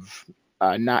stage of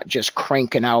not just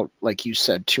cranking out, like you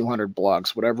said, 200 blogs,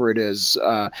 whatever it is.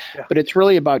 But it's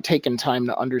really about taking time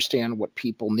to understand what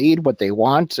people need, what they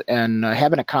want, and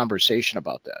having a conversation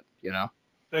about that,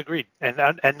 Agreed. And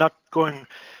not going,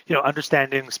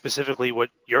 understanding specifically what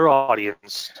your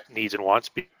audience needs and wants,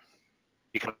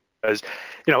 because,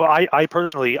 I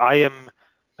personally, I am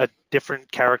a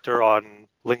different character on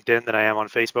LinkedIn than I am on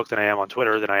Facebook, than I am on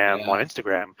Twitter, than I am on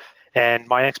Instagram. And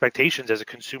my expectations as a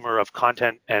consumer of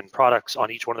content and products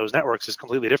on each one of those networks is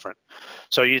completely different.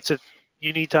 So you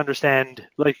need to understand,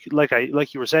 like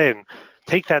you were saying,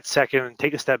 take that second,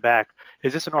 take a step back.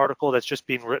 Is this an article that's just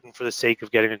being written for the sake of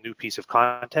getting a new piece of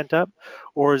content up?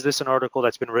 Or is this an article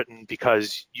that's been written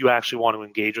because you actually want to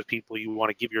engage with people, you want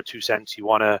to give your 2 cents, you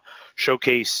want to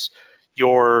showcase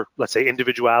your, let's say,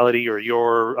 individuality or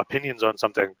your opinions on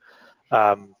something?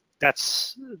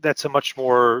 That's a much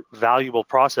more valuable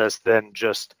process than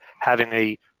just having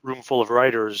a room full of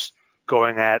writers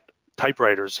going at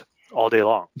typewriters all day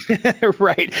long.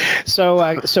 Right.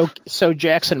 So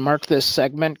Jackson, mark this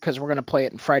segment, because we're going to play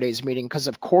it in Friday's meeting. Because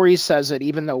if Corey says it,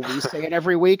 even though we say it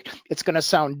every week, it's going to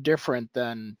sound different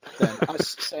than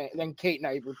us saying, than Kate and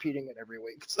I repeating it every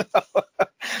week. So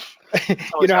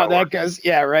you know how that goes.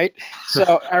 Yeah. Right.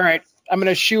 So, all right, I'm going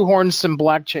to shoehorn some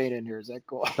blockchain in here. Is that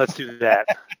cool? Let's do that.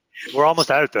 We're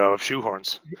almost out, though, of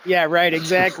shoehorns. Yeah, right.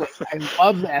 Exactly. I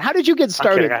love that. How did you get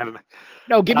started?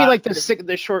 No, give me like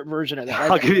the short version of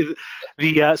that. I'll give you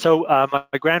my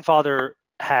grandfather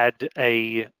had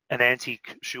an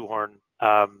antique shoehorn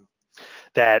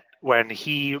that when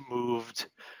he moved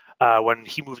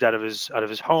out of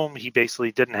his home, he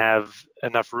basically didn't have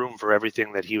enough room for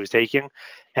everything that he was taking.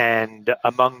 And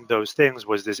among those things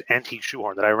was this antique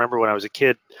shoehorn that I remember when I was a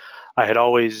kid, I'd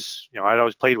always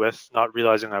played with, not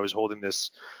realizing I was holding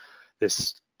this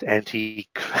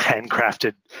antique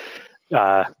handcrafted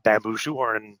bamboo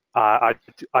shoehorn. And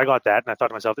I got that, and I thought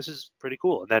to myself, this is pretty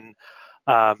cool. And then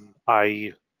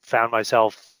I found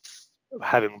myself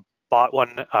having bought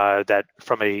one that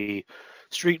from a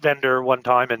street vendor one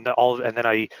time, and then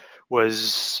I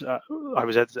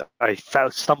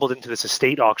stumbled into this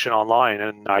estate auction online,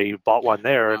 and I bought one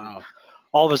there, and Wow.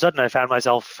 all of a sudden I found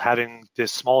myself having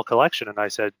this small collection, and I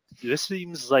said, this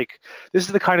seems like this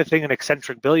is the kind of thing an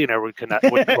eccentric billionaire would collect.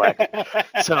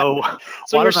 So why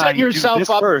you're don't I setting do yourself this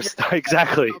up first?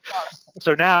 Exactly.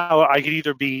 So now I could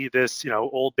either be this,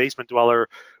 old basement dweller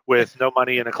with no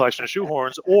money and a collection of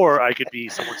shoehorns, or I could be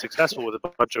someone successful with a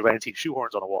bunch of antique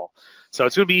shoehorns on a wall. So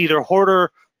it's going to be either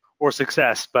hoarder or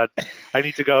success, but I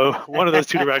need to go one of those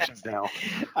two directions now.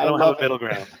 I don't have a middle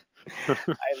ground. I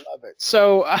love it.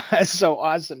 So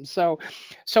awesome. So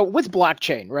with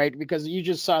blockchain, right? Because you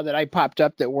just saw that I popped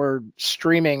up that we're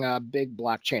streaming a big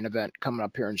blockchain event coming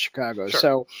up here in Chicago.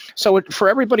 Sure. So for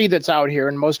everybody that's out here,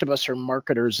 and most of us are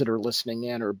marketers that are listening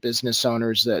in, or business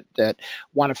owners that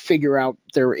want to figure out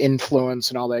their influence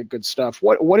and all that good stuff.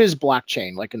 What is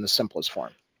blockchain, like in the simplest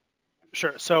form?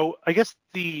 Sure. So I guess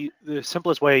the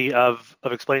simplest way of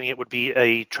explaining it would be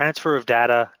a transfer of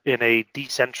data in a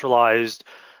decentralized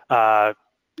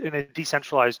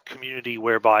community,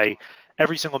 whereby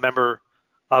every single member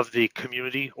of the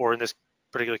community, or in this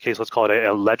particular case, let's call it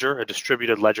a ledger, a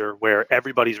distributed ledger, where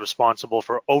everybody's responsible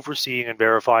for overseeing and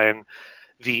verifying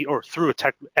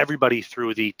everybody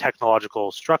through the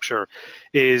technological structure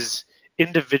is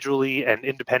individually and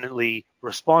independently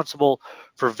responsible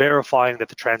for verifying that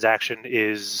the transaction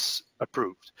is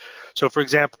approved. So, for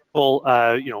example,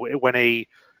 when a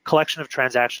collection of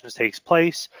transactions takes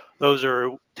place, those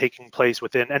are taking place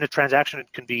within, and a transaction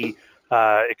it could be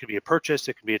a purchase,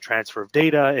 it could be a transfer of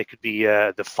data, it could be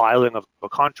the filing of a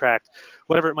contract,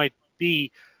 whatever it might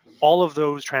be. All of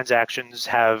those transactions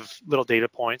have little data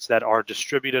points that are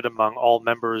distributed among all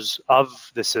members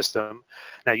of the system.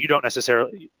 Now, you don't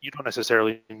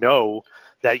necessarily know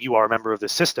that you are a member of the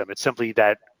system. It's simply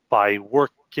that by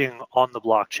working on the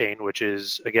blockchain, which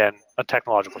is, again, a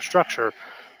technological structure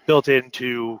built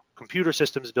into computer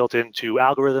systems, built into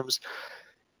algorithms,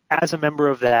 as a member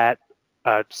of that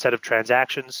set of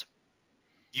transactions,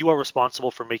 you are responsible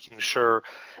for making sure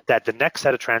that the next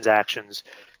set of transactions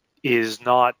is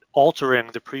not altering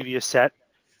the previous set.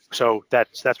 So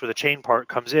that's where the chain part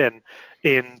comes in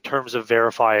terms of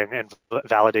verifying and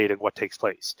validating what takes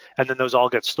place. And then those all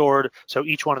get stored. So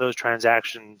each one of those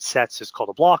transaction sets is called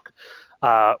a block,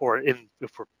 if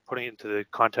we're putting it into the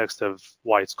context of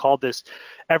why it's called this,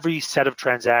 every set of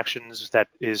transactions that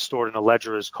is stored in a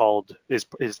ledger is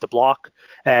the block,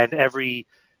 and every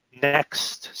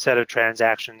next set of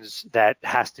transactions that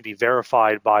has to be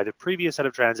verified by the previous set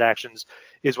of transactions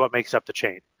is what makes up the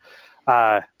chain.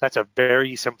 That's a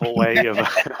very simple way of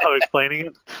explaining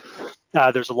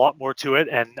it. There's a lot more to it,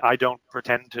 and I don't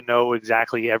pretend to know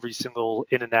exactly every single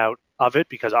in and out of it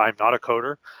because I'm not a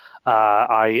coder.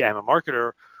 I am a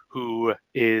marketer who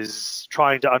is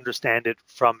trying to understand it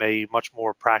from a much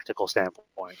more practical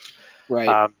standpoint.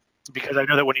 Right. Because I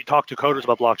know that when you talk to coders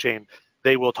about blockchain,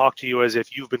 they will talk to you as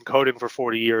if you've been coding for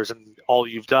 40 years and all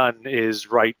you've done is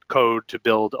write code to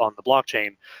build on the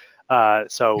blockchain.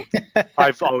 So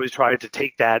I've always tried to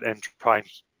take that and try and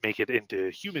make it into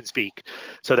human speak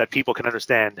so that people can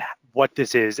understand what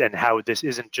this is and how this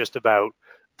isn't just about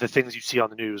the things you see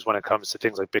on the news when it comes to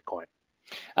things like Bitcoin.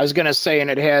 I was going to say, and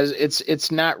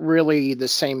it's not really the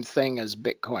same thing as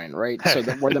Bitcoin, right? So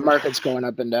where the market's going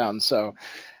up and down. So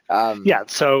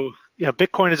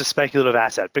Bitcoin is a speculative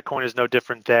asset. Bitcoin is no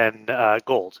different than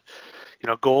gold.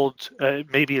 Gold,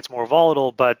 maybe it's more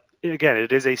volatile, but again,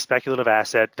 it is a speculative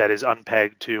asset that is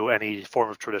unpegged to any form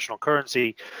of traditional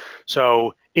currency.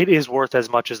 So it is worth as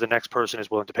much as the next person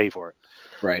is willing to pay for it.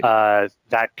 Right.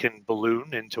 That can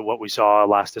balloon into what we saw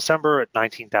last December at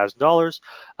 $19,000,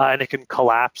 and it can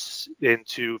collapse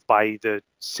by the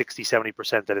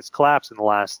 60-70% that it's collapsed in the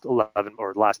last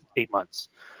 8 months.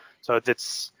 So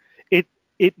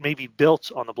it may be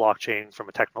built on the blockchain from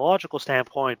a technological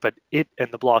standpoint, but it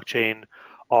and the blockchain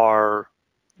are,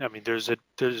 they're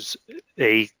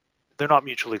not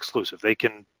mutually exclusive. They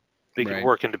can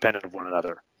work independent of one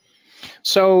another.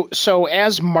 So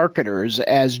as marketers,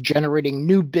 as generating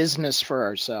new business for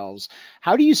ourselves,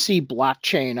 how do you see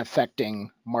blockchain affecting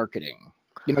marketing?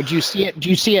 Do you see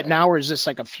it now, or is this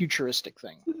like a futuristic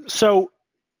thing? So,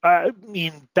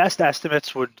 best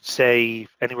estimates would say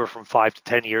anywhere from 5 to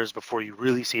 10 years before you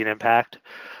really see an impact.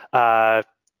 That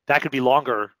could be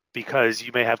longer because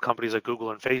you may have companies like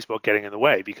Google and Facebook getting in the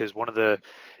way, because one of the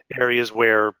areas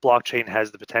where blockchain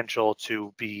has the potential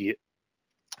to be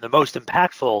the most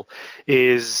impactful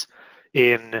is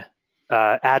in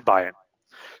ad buying.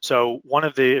 So one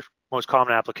of the most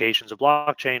common applications of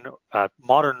blockchain,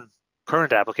 modern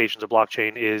current applications of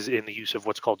blockchain is in the use of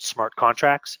what's called smart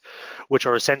contracts, which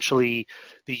are essentially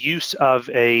the use of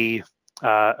a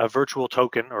virtual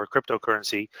token or a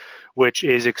cryptocurrency, which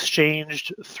is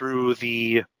exchanged through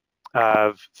the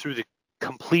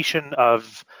completion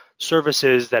of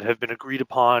services that have been agreed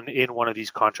upon in one of these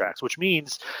contracts. Which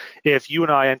means, if you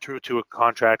and I enter into a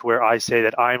contract where I say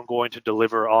that I'm going to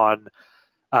deliver on,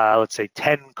 let's say,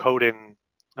 10 coding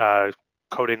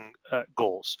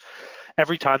goals,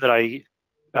 every time that I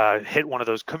hit one of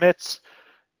those commits,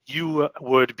 you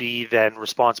would be then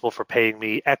responsible for paying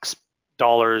me X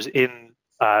dollars in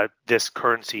this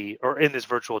currency or in this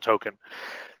virtual token.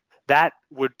 That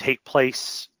would take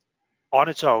place on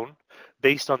its own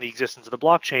based on the existence of the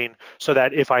blockchain, so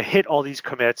that if I hit all these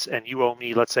commits and you owe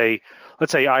me, let's say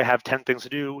I have 10 things to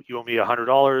do, you owe me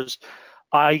 $100,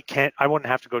 I wouldn't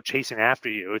have to go chasing after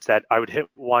you. It's that I would hit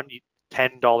one,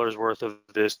 $10 worth of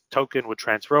this token would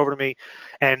transfer over to me,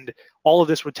 and all of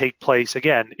this would take place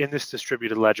again in this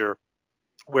distributed ledger,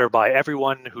 whereby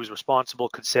everyone who's responsible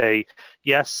could say,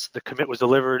 yes, the commit was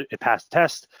delivered, it passed the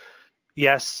test,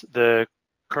 yes, the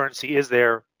currency is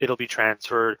there, it'll be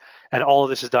transferred, and all of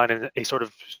this is done in a sort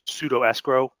of pseudo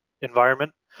escrow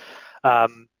environment.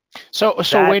 So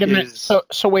wait a minute. So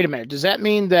wait a minute. Does that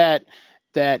mean that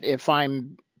if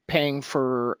I'm paying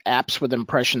for apps with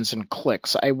impressions and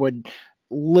clicks, I would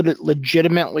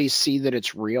legitimately see that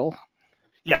it's real?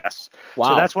 Yes.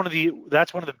 Wow. So that's one of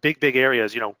the big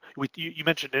areas. You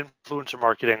mentioned influencer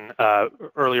marketing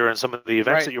earlier, and some of the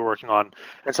events that you're working on,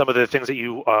 and some of the things that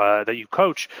you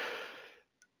coach.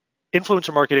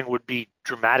 Influencer marketing would be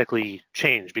dramatically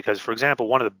changed because, for example,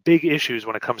 one of the big issues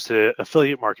when it comes to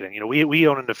affiliate marketing, we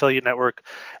own an affiliate network,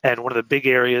 and one of the big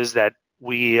areas that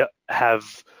we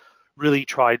have really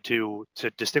tried to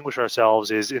distinguish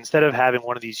ourselves is, instead of having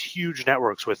one of these huge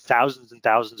networks with thousands and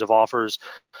thousands of offers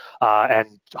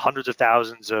and hundreds of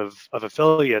thousands of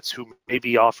affiliates who may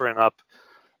be offering up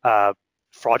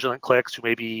fraudulent clicks, who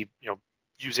may be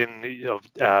using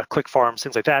click farms,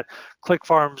 things like that. Click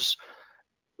farms,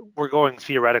 we're going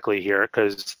theoretically here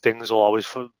because things will always,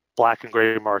 black and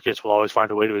gray markets will always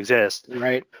find a way to exist.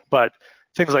 Right. But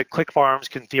things like click farms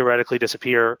can theoretically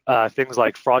disappear. Things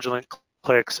like fraudulent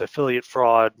clicks, affiliate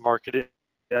fraud, marketing,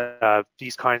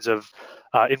 these kinds of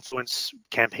influence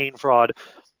campaign fraud,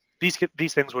 these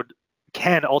things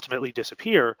can ultimately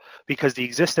disappear because the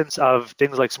existence of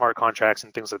things like smart contracts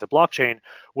and things like the blockchain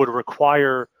would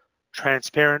require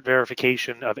transparent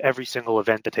verification of every single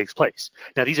event that takes place.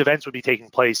 Now, these events would be taking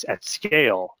place at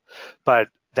scale, but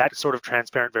that sort of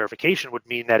transparent verification would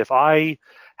mean that if I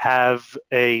have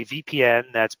a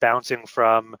VPN that's bouncing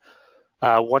from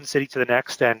one city to the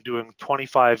next and doing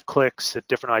 25 clicks at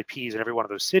different IPs in every one of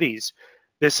those cities,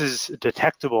 this is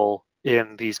detectable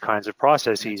in these kinds of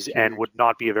processes and would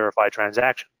not be a verified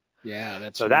transaction. Yeah,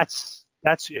 that's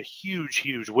a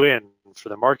huge win for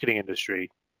the marketing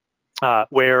industry,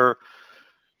 where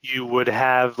you would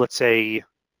have, let's say,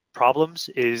 problems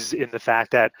is in the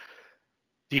fact that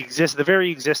the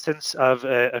very existence of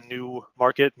a new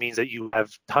market means that you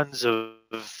have tons of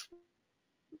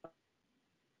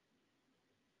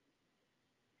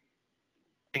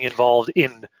involved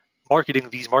in marketing.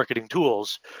 These marketing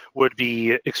tools would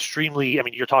be extremely,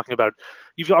 you're talking about,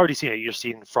 you've already seen it, you're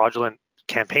seeing fraudulent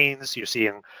campaigns, you're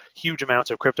seeing huge amounts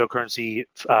of cryptocurrency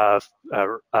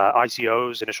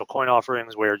ICOs, initial coin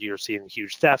offerings, where you're seeing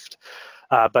huge theft,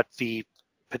 but the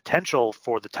potential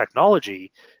for the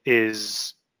technology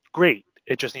is great.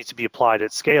 It just needs to be applied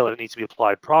at scale, and it needs to be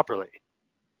applied properly.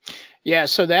 Yeah,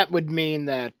 so that would mean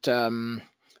that do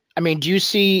you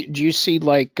see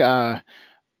like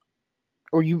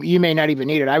or you may not even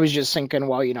need it. I was just thinking,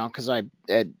 well, because I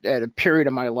at a period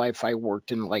of my life I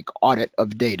worked in like audit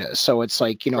of data. So it's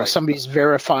like, Right. Somebody's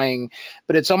verifying,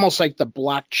 but it's almost like the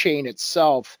blockchain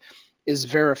itself is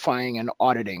verifying and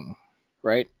auditing,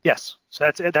 right? Yes. So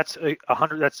that's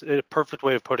a perfect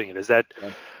way of putting it, is that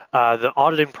the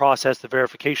auditing process, the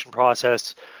verification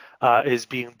process is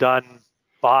being done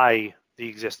by the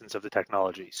existence of the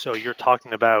technology. So you're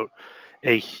talking about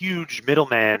a huge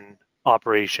middleman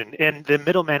operation, and the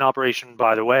middleman operation,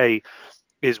 by the way,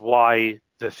 is why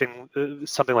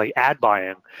something like ad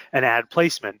buying and ad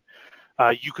placement,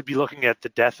 you could be looking at the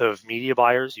death of media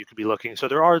buyers. You could be looking, so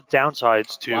there are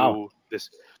downsides to this,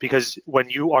 because when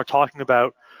you are talking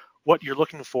about what you're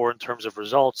looking for in terms of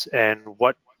results and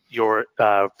what your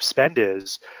spend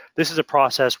is, this is a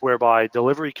process whereby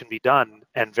delivery can be done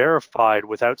and verified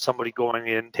without somebody going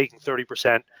in, taking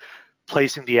 30%,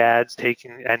 placing the ads,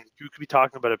 and you could be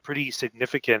talking about a pretty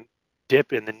significant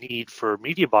dip in the need for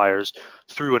media buyers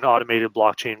through an automated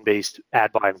blockchain-based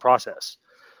ad buying process.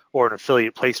 or an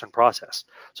affiliate placement process.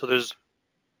 So there's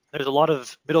a lot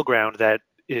of middle ground that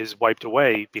is wiped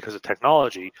away because of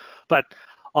technology, but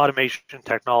automation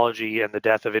technology and the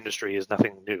death of industry is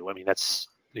nothing new. I mean, that's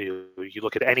you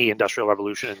look at any industrial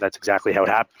revolution, and that's exactly how it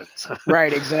happens.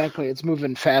 Right, exactly. It's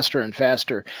moving faster and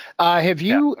faster.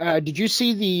 Did you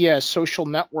see the social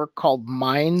network called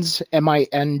Minds,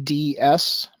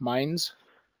 Minds,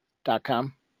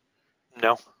 Minds.com?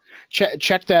 No,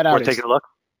 Check that out. worth taking a look.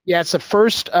 Yeah, it's the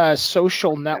first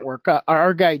social network.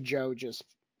 Our guy Joe just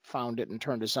found it and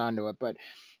turned us onto it, but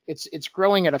it's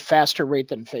growing at a faster rate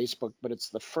than Facebook, but it's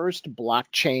the first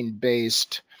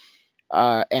blockchain-based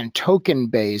and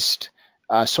token-based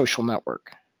social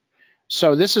network.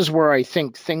 So this is where I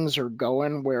think things are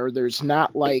going, where there's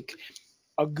not like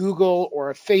a Google or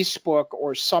a Facebook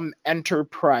or some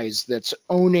enterprise that's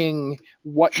owning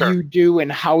what Sure. you do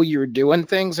and how you're doing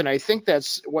things. And I think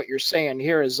that's what you're saying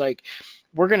here is like,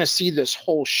 we're going to see this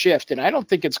whole shift. And I don't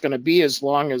think it's going to be as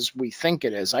long as we think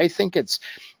it is. I think it's,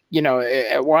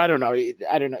 well, I don't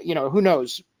know, who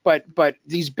knows? But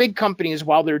these big companies,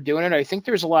 while they're doing it, I think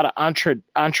there's a lot of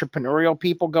entrepreneurial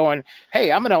people going,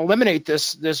 hey, I'm going to eliminate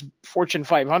this Fortune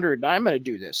 500 and I'm going to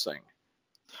do this thing.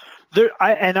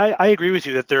 I agree with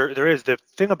you that there is. The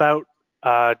thing about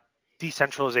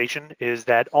decentralization is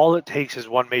that all it takes is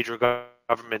one major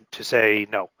government to say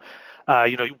no.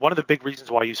 One of the big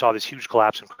reasons why you saw this huge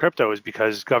collapse in crypto is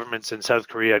because governments in South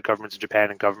Korea, governments in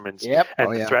Japan, and governments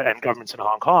and governments in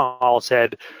Hong Kong all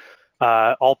said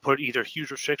all put either huge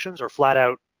restrictions or flat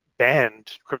out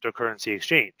banned cryptocurrency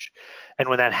exchange. And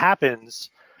when that happens,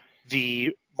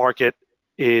 the market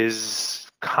is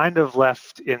kind of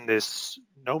left in this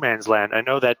no man's land. I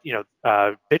know that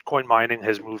Bitcoin mining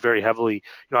has moved very heavily.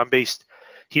 I'm based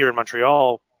here in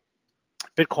Montreal.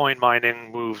 Bitcoin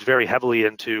mining moved very heavily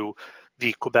into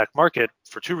the Quebec market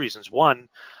for two reasons. One,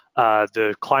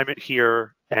 the climate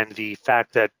here and the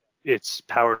fact that it's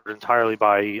powered entirely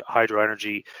by hydro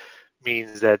energy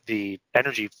means that the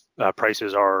energy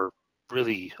prices are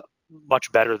really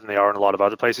much better than they are in a lot of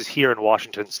other places. Here in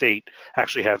Washington State,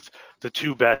 actually have the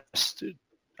two best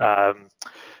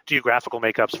geographical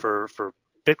makeups for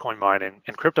Bitcoin mining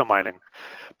and crypto mining.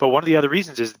 But one of the other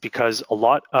reasons is because a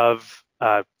lot of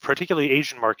particularly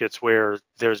Asian markets where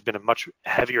there's been a much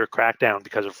heavier crackdown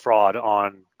because of fraud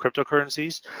on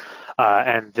cryptocurrencies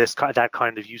and that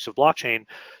kind of use of blockchain,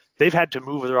 they've had to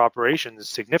move their operations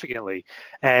significantly.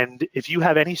 And if you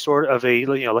have any sort of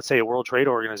let's say a World Trade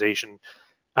Organization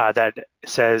that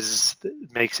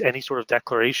makes any sort of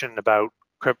declaration about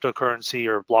cryptocurrency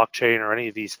or blockchain or any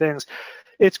of these things,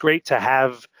 it's great to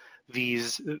have the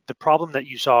problem that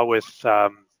you saw with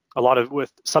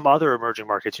with some other emerging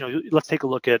markets. Let's take a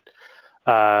look at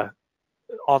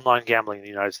online gambling in the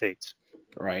United States.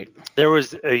 Right. There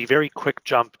was a very quick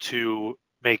jump to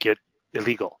make it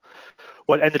illegal.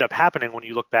 What ended up happening when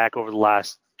you look back over the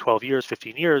last 12 years,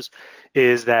 15 years,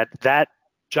 is that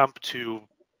jump to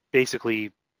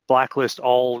basically blacklist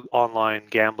all online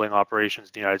gambling operations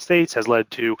in the United States has led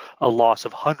to a loss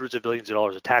of hundreds of billions of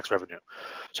dollars of tax revenue.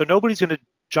 So nobody's going to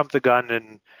jump the gun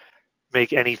and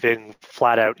make anything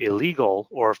flat out illegal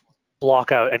or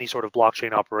block out any sort of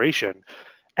blockchain operation.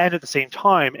 And at the same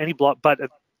time, any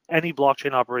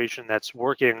blockchain operation that's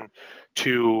working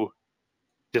to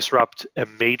disrupt a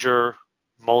major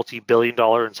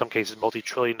multi-billion-dollar, in some cases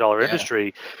multi-trillion-dollar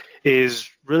industry, is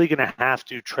really going to have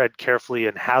to tread carefully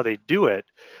in how they do it,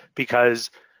 because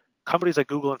companies like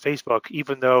Google and Facebook,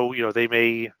 even though they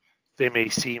may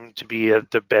seem to be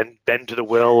to bend to the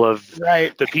will of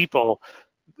the people,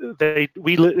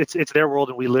 it's their world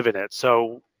and we live in it.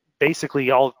 So basically,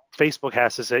 all Facebook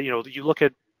has to say, you look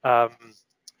at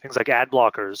things like ad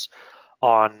blockers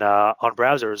on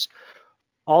browsers.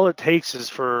 All it takes is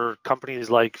for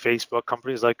companies like Facebook,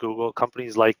 companies like Google,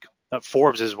 companies like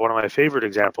Forbes is one of my favorite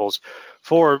examples.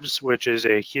 Forbes, which is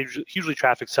a hugely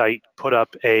trafficked site, put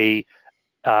up an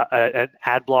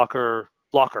ad blocker.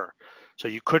 So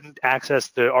you couldn't access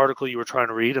the article you were trying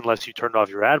to read unless you turned off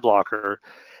your ad blocker.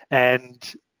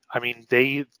 And I mean,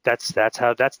 that's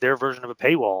their version of a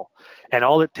paywall. And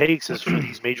all it takes is for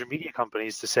these major media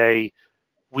companies to say,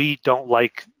 we don't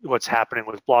like what's happening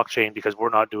with blockchain because we're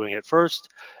not doing it first,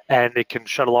 and it can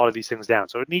shut a lot of these things down.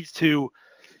 So it needs to.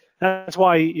 That's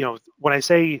why when I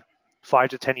say 5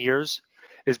 to 10 years,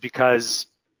 is because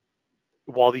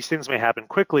while these things may happen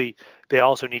quickly, they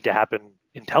also need to happen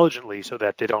intelligently so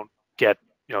that they don't get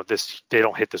they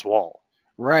don't hit this wall.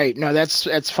 Right. No,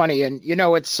 that's funny, and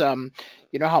it's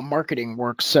how marketing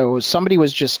works. So somebody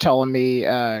was just telling me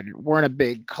we're in a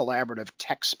big collaborative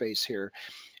tech space here.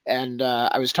 And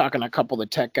I was talking to a couple of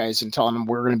the tech guys and telling them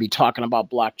we're going to be talking about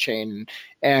blockchain.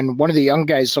 And one of the young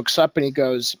guys looks up and he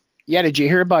goes, "Yeah, did you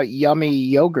hear about Yummy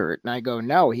Yogurt?" And I go,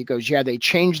 "No." He goes, "Yeah, they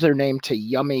changed their name to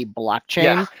Yummy Blockchain."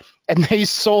 Yeah. And they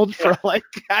sold for like,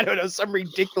 I don't know, some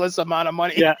ridiculous amount of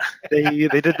money. Yeah, they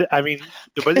did. I mean,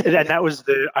 and that was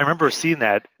the. I remember seeing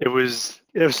that. It was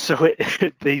so.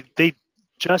 They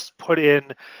just put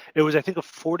in. It was, I think, a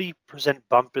 40%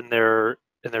 bump in their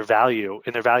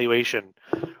valuation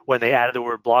when they added the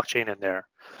word blockchain in there.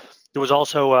 There was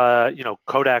also,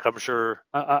 Kodak. I'm sure.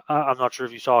 I'm not sure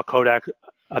if you saw Kodak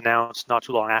announced not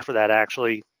too long after that,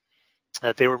 actually,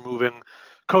 that they were moving.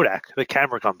 Kodak, the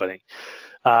camera company,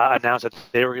 announced that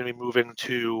they were going to be moving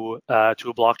to a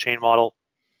blockchain model,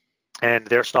 and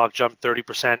their stock jumped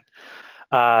 30%.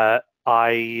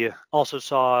 I also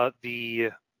saw who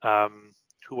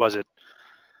was it?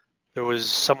 There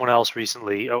was someone else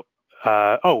recently.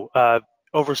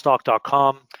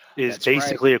 Overstock.com is That's right.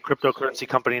 basically a cryptocurrency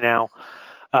company now.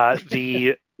 But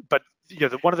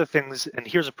one of the things, and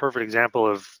here's a perfect example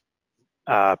of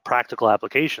practical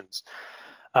applications.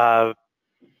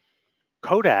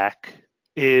 Kodak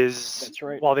is, That's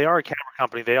right. while they are a camera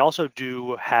company, they also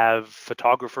do have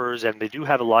photographers and they do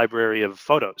have a library of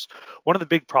photos. One of the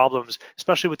big problems,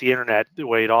 especially with the internet, the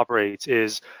way it operates,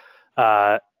 is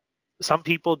some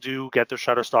people do get their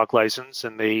Shutterstock license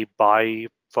and they buy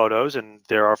photos, and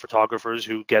there are photographers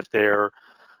who get their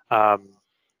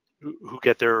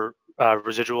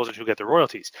residuals and who get their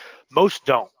royalties. Most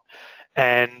don't.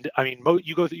 And I mean,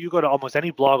 you go to almost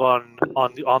any blog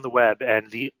on the web, and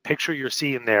the picture you're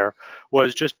seeing there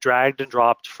was just dragged and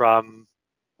dropped from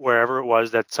wherever it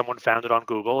was that someone found it on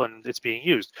Google, and it's being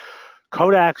used.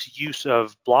 Kodak's use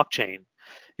of blockchain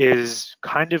is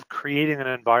kind of creating an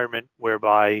environment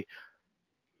whereby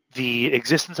the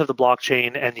existence of the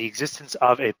blockchain and the existence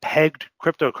of a pegged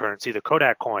cryptocurrency, the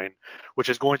Kodak coin, which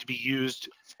is going to be used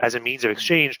as a means of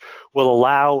exchange, will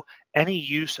allow any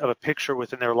use of a picture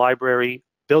within their library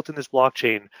built in this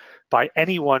blockchain by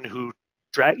anyone who,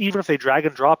 even if they drag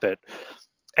and drop it,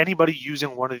 anybody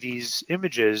using one of these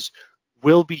images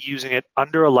will be using it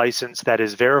under a license that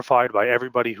is verified by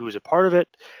everybody who is a part of it,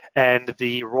 and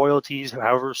the royalties,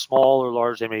 however small or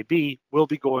large they may be, will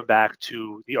be going back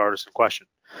to the artist in question,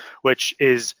 which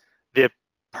is the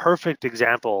perfect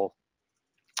example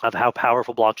of how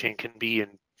powerful blockchain can be in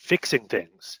fixing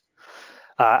things.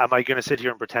 Am I going to sit here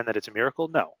and pretend that it's a miracle?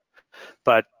 No.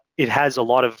 But it has a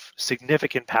lot of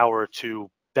significant power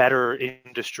to better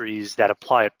industries that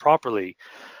apply it properly,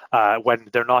 when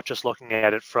they're not just looking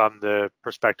at it from the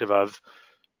perspective of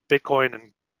Bitcoin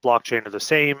and blockchain are the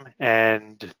same,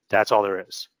 and that's all there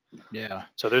is. Yeah.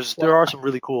 So there are some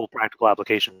really cool practical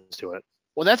applications to it.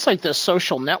 Well, that's like the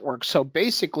social network. So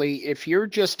basically, if you're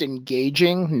just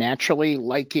engaging naturally,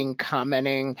 liking,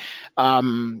 commenting,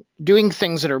 doing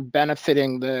things that are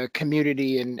benefiting the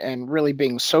community and really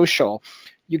being social,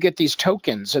 you get these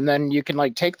tokens, and then you can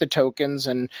like take the tokens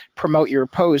and promote your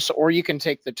posts, or you can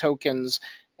take the tokens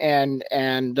and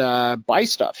buy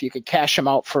stuff. You could cash them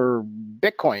out for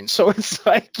Bitcoin. So it's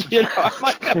like,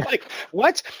 I'm like,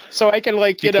 what? So I can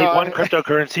like, you take one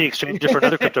cryptocurrency, exchange it for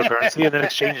another cryptocurrency, and then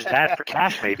exchange that for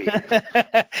cash, maybe.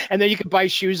 And then you can buy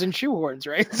shoes and shoe horns,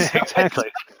 right? So exactly.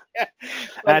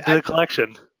 Add to the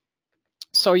collection.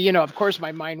 So, of course,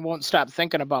 my mind won't stop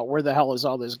thinking about where the hell is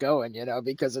all this going,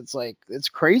 because it's like, it's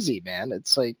crazy, man.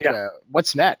 It's like,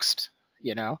 what's next,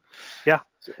 Yeah.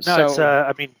 No,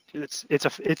 so,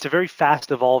 it's a very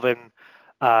fast evolving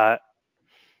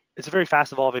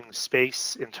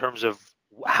space in terms of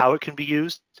how it can be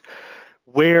used,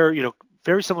 where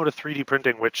very similar to 3D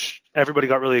printing, which everybody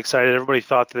got really excited. Everybody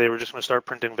thought that they were just going to start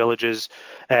printing villages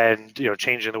and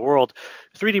changing the world.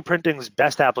 3D printing's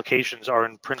best applications are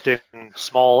in printing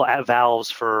small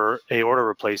valves for aorta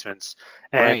replacements,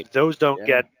 and those doesn't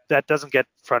get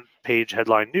front page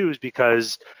headline news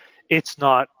because it's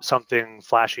not something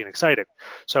flashy and exciting.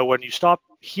 So when you stop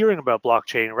hearing about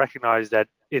blockchain, recognize that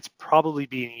it's probably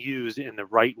being used in the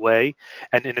right way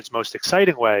and in its most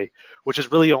exciting way, which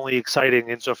is really only exciting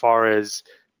insofar as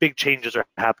big changes are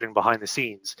happening behind the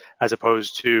scenes, as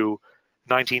opposed to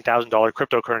 $19,000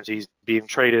 cryptocurrencies being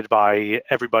traded by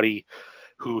everybody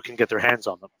who can get their hands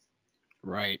on them.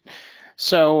 Right.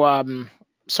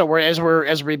 So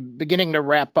we're beginning to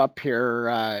wrap up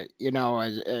here.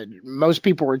 Most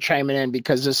people were chiming in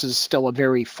because this is still a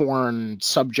very foreign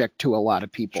subject to a lot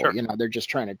of people. Sure. They're just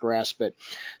trying to grasp it.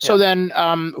 So then,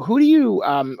 who do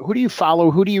you follow?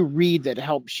 Who do you read that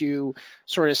helps you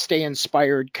sort of stay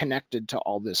inspired, connected to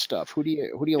all this stuff? Who do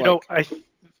you like?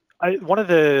 One of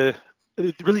the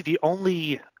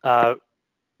only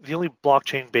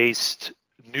blockchain based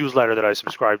newsletter that I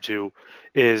subscribe to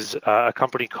is a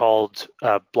company called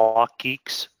Block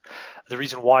Geeks. The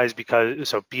reason why is because,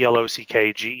 so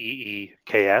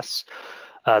BLOCKGEEKS.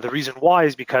 The reason why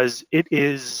is because it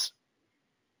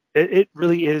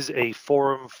really is a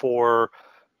forum for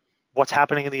what's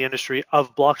happening in the industry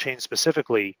of blockchain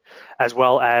specifically, as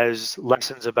well as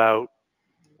lessons about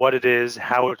what it is,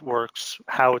 how it works,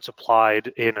 how it's applied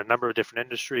in a number of different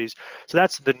industries. So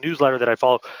that's the newsletter that I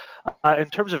follow. In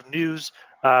terms of news,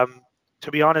 to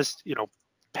be honest,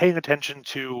 paying attention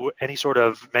to any sort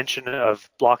of mention of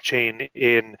blockchain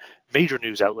in major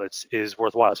news outlets is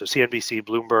worthwhile. So CNBC,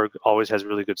 Bloomberg always has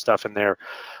really good stuff in there.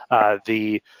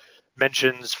 The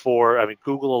mentions for,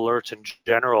 Google alerts in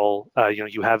general,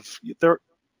 you have the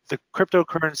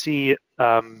cryptocurrency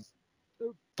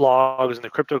blogs and the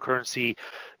cryptocurrency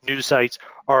news sites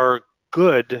are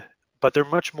good, but they're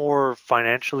much more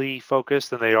financially focused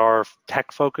than they are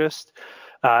tech focused.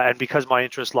 And because my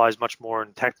interest lies much more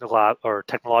in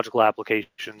technological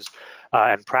applications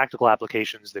and practical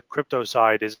applications, the crypto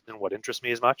side isn't what interests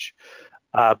me as much.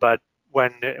 But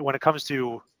when it comes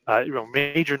to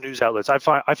major news outlets, I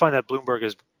find that Bloomberg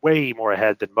is way more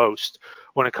ahead than most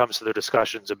when it comes to their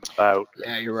discussions about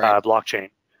you're right. blockchain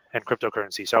and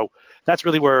cryptocurrency. So that's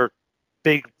really where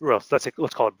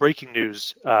let's call it breaking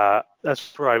news.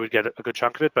 That's where I would get a good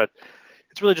chunk of it. But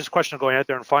it's really just a question of going out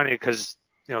there and finding it, because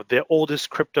the oldest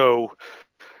crypto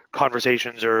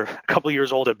conversations are a couple of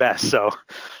years old at best. So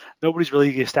nobody's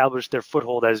really established their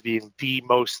foothold as being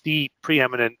the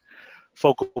preeminent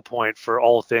focal point for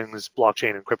all things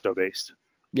blockchain and crypto based.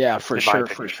 Yeah, for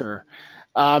sure.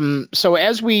 So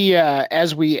as we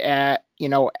ask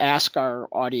our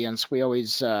audience, we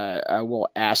always will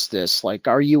ask this, like,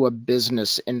 are you a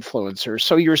business influencer?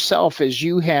 So yourself, as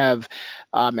you have,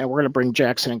 and we're going to bring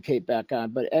Jackson and Kate back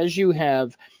on, but as you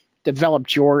have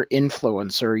developed your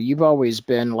influencer, you've always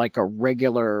been like a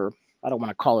regular, I don't want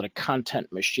to call it a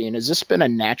content machine. Has this been a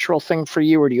natural thing for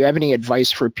you, or do you have any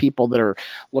advice for people that are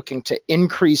looking to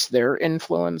increase their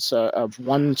influence, of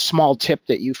one small tip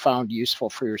that you found useful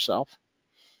for yourself?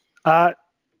 I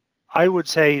would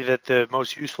say that the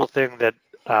most useful thing that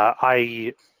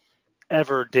I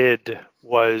ever did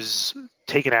was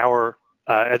take an hour,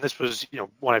 and this was,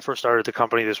 when I first started the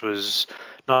company, this was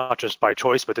not just by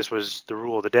choice, but this was the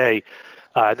rule of the day.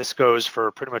 And this goes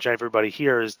for pretty much everybody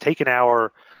here, is take an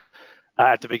hour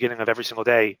at the beginning of every single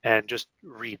day and just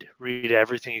read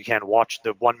everything you can. Watch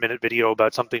the 1-minute video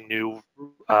about something new,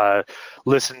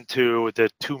 listen to the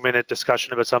 2-minute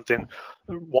discussion about something,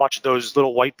 watch those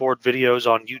little whiteboard videos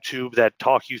on YouTube that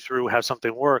talk you through how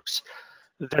something works.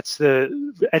 That's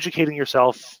educating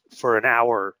yourself for an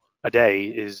hour a day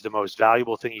is the most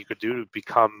valuable thing you could do to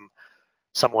become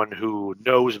someone who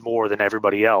knows more than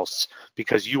everybody else,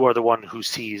 because you are the one who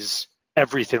sees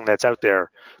everything that's out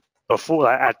there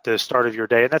before, at the start of your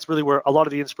day. And that's really where a lot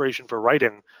of the inspiration for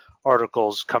writing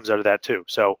articles comes out of that too.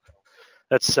 So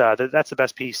that's the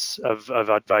best piece of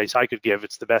advice I could give.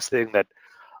 It's the best thing that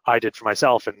I did for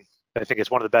myself, and I think it's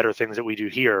one of the better things that we do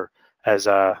here as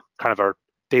kind of our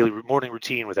daily morning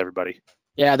routine with everybody.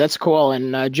 Yeah, that's cool.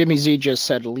 And Jimmy Z just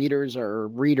said leaders are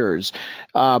readers.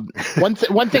 One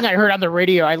thing I heard on the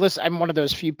radio, I'm one of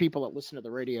those few people that listen to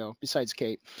the radio besides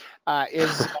Kate,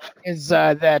 is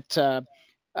that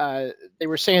they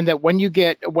were saying that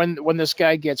when this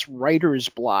guy gets writer's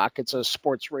block, it's a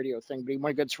sports radio thing, but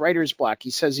when he gets writer's block,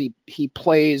 he says he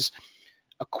plays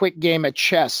a quick game of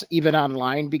chess, even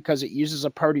online, because it uses a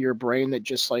part of your brain that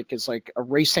just is like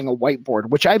erasing a whiteboard,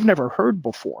 which I've never heard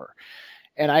before.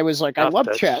 And I was like, I love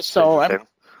chess, so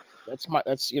that's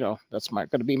going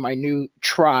to be my new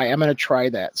try. I'm going to try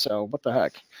that. So what the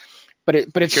heck? But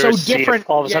it's so different.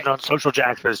 All of a sudden on Social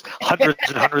Jack, there's hundreds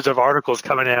and hundreds of articles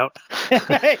coming out.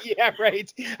 Yeah,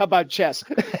 right. About chess.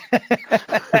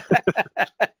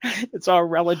 It's all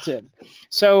relative.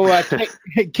 So,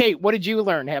 Kate, what did you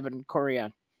learn having Corey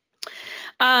on?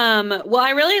 Well,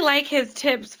 I really like his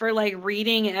tips for like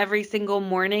reading every single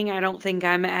morning. I don't think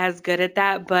I'm as good at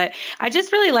that, but I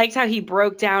just really liked how he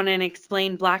broke down and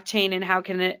explained blockchain and how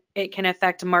it can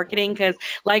affect marketing. Because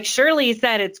like Shirley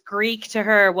said, it's Greek to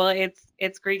her. Well,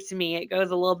 it's Greek to me. It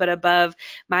goes a little bit above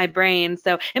my brain.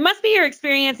 So it must be your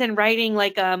experience in writing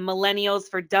like a Millennials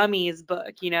for Dummies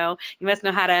book. You must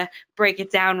know how to break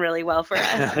it down really well for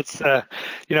us. It's I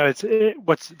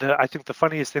think the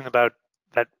funniest thing about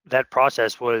that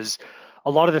process was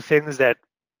a lot of the things that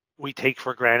we take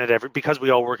for granted because we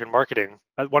all work in marketing.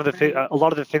 A lot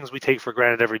of the things we take for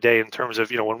granted every day in terms of,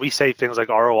 when we say things like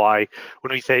ROI,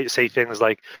 when we say things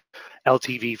like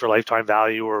LTV for lifetime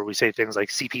value, or we say things like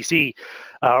CPC,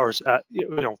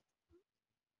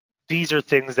 these are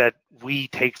things that we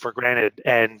take for granted,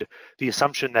 and the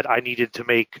assumption that I needed to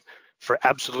make for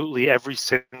absolutely every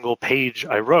single page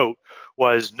I wrote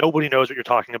was nobody knows what you're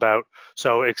talking about,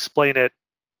 so explain it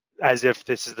as if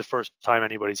this is the first time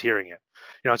anybody's hearing it.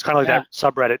 It's kind of like that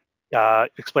subreddit,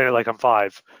 Explain It Like I'm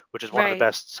Five, which is one of the Right.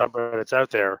 best subreddits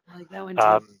out there. I like that one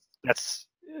too.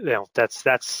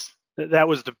 That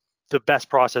was the best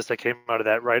process that came out of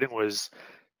that writing, was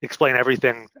explain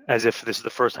everything as if this is the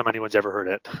first time anyone's ever heard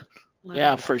it.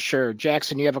 Yeah, for sure.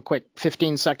 Jackson, you have a quick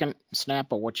 15-second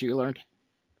snap of what you learned?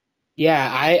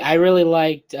 Yeah, I really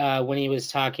liked when he was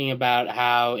talking about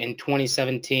how in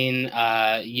 2017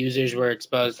 users were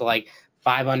exposed to like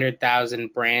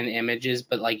 500,000 brand images,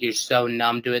 but like you're so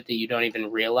numb to it that you don't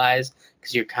even realize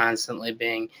because you're constantly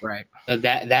being right. So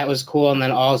that was cool. And then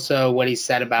also what he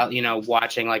said about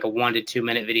watching like a 1 to 2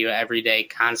 minute video every day,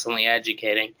 constantly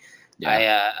educating.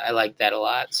 Yeah. I like that a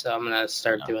lot, so I'm gonna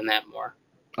start doing that more.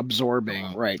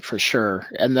 Absorbing, right, for sure.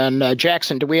 And then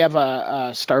Jackson, do we have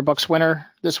a Starbucks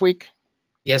winner this week?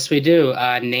 Yes, we do.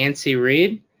 Nancy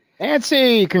Reed.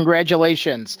 Nancy,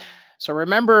 congratulations. So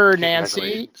remember,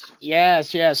 Nancy.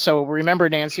 Yes. So remember,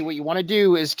 Nancy, what you want to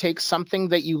do is take something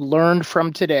that you learned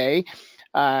from today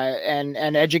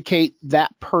and educate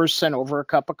that person over a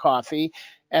cup of coffee.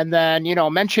 And then,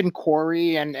 mention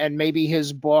Corey and maybe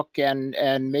his book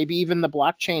and maybe even the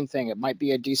blockchain thing. It might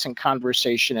be a decent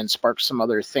conversation and spark some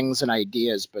other things and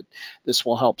ideas, but this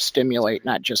will help stimulate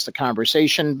not just the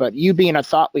conversation, but you being a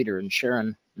thought leader and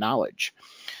sharing knowledge.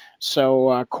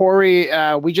 So, Corey,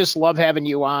 we just love having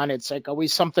you on. It's like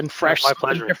always something fresh,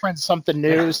 something different, something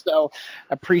new. Yeah. So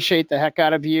appreciate the heck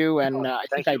out of you. And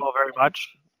thank you all very much.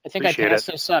 I think I passed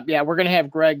this up. Yeah, we're going to have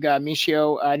Greg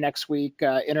Michio next week,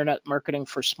 Internet Marketing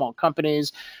for Small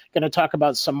Companies. Going to talk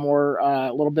about some more,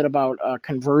 a little bit about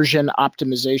conversion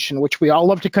optimization, which we all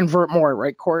love to convert more,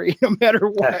 right, Corey? No matter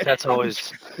what. That's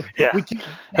always,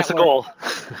 that's the goal.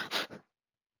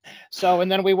 So,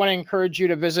 and then we want to encourage you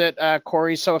to visit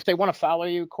Corey. So if they want to follow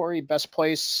you, Corey, best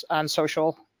place on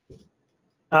social?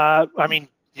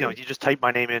 You just type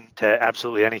my name into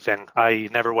absolutely anything. I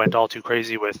never went all too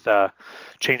crazy with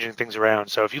changing things around.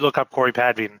 So if you look up Corey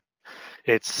Padveen,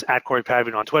 it's at Corey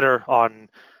Padveen on Twitter, on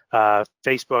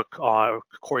Facebook, on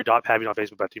Corey.Padveen on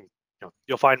Facebook. But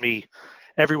you'll find me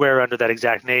everywhere under that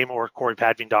exact name, or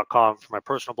CoreyPadveen.com for my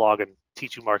personal blog, and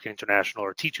T2 Marketing International,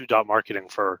 or T2.marketing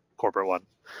for corporate one.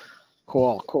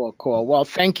 Cool. Well,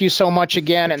 thank you so much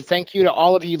again, and thank you to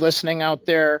all of you listening out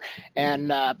there.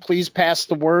 And please pass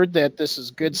the word that this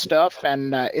is good stuff,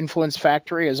 and Influence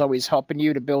Factory is always helping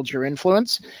you to build your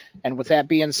influence. And with that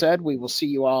being said, we will see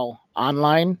you all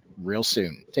online real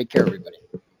soon. Take care, everybody.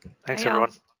 Thanks,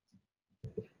 everyone.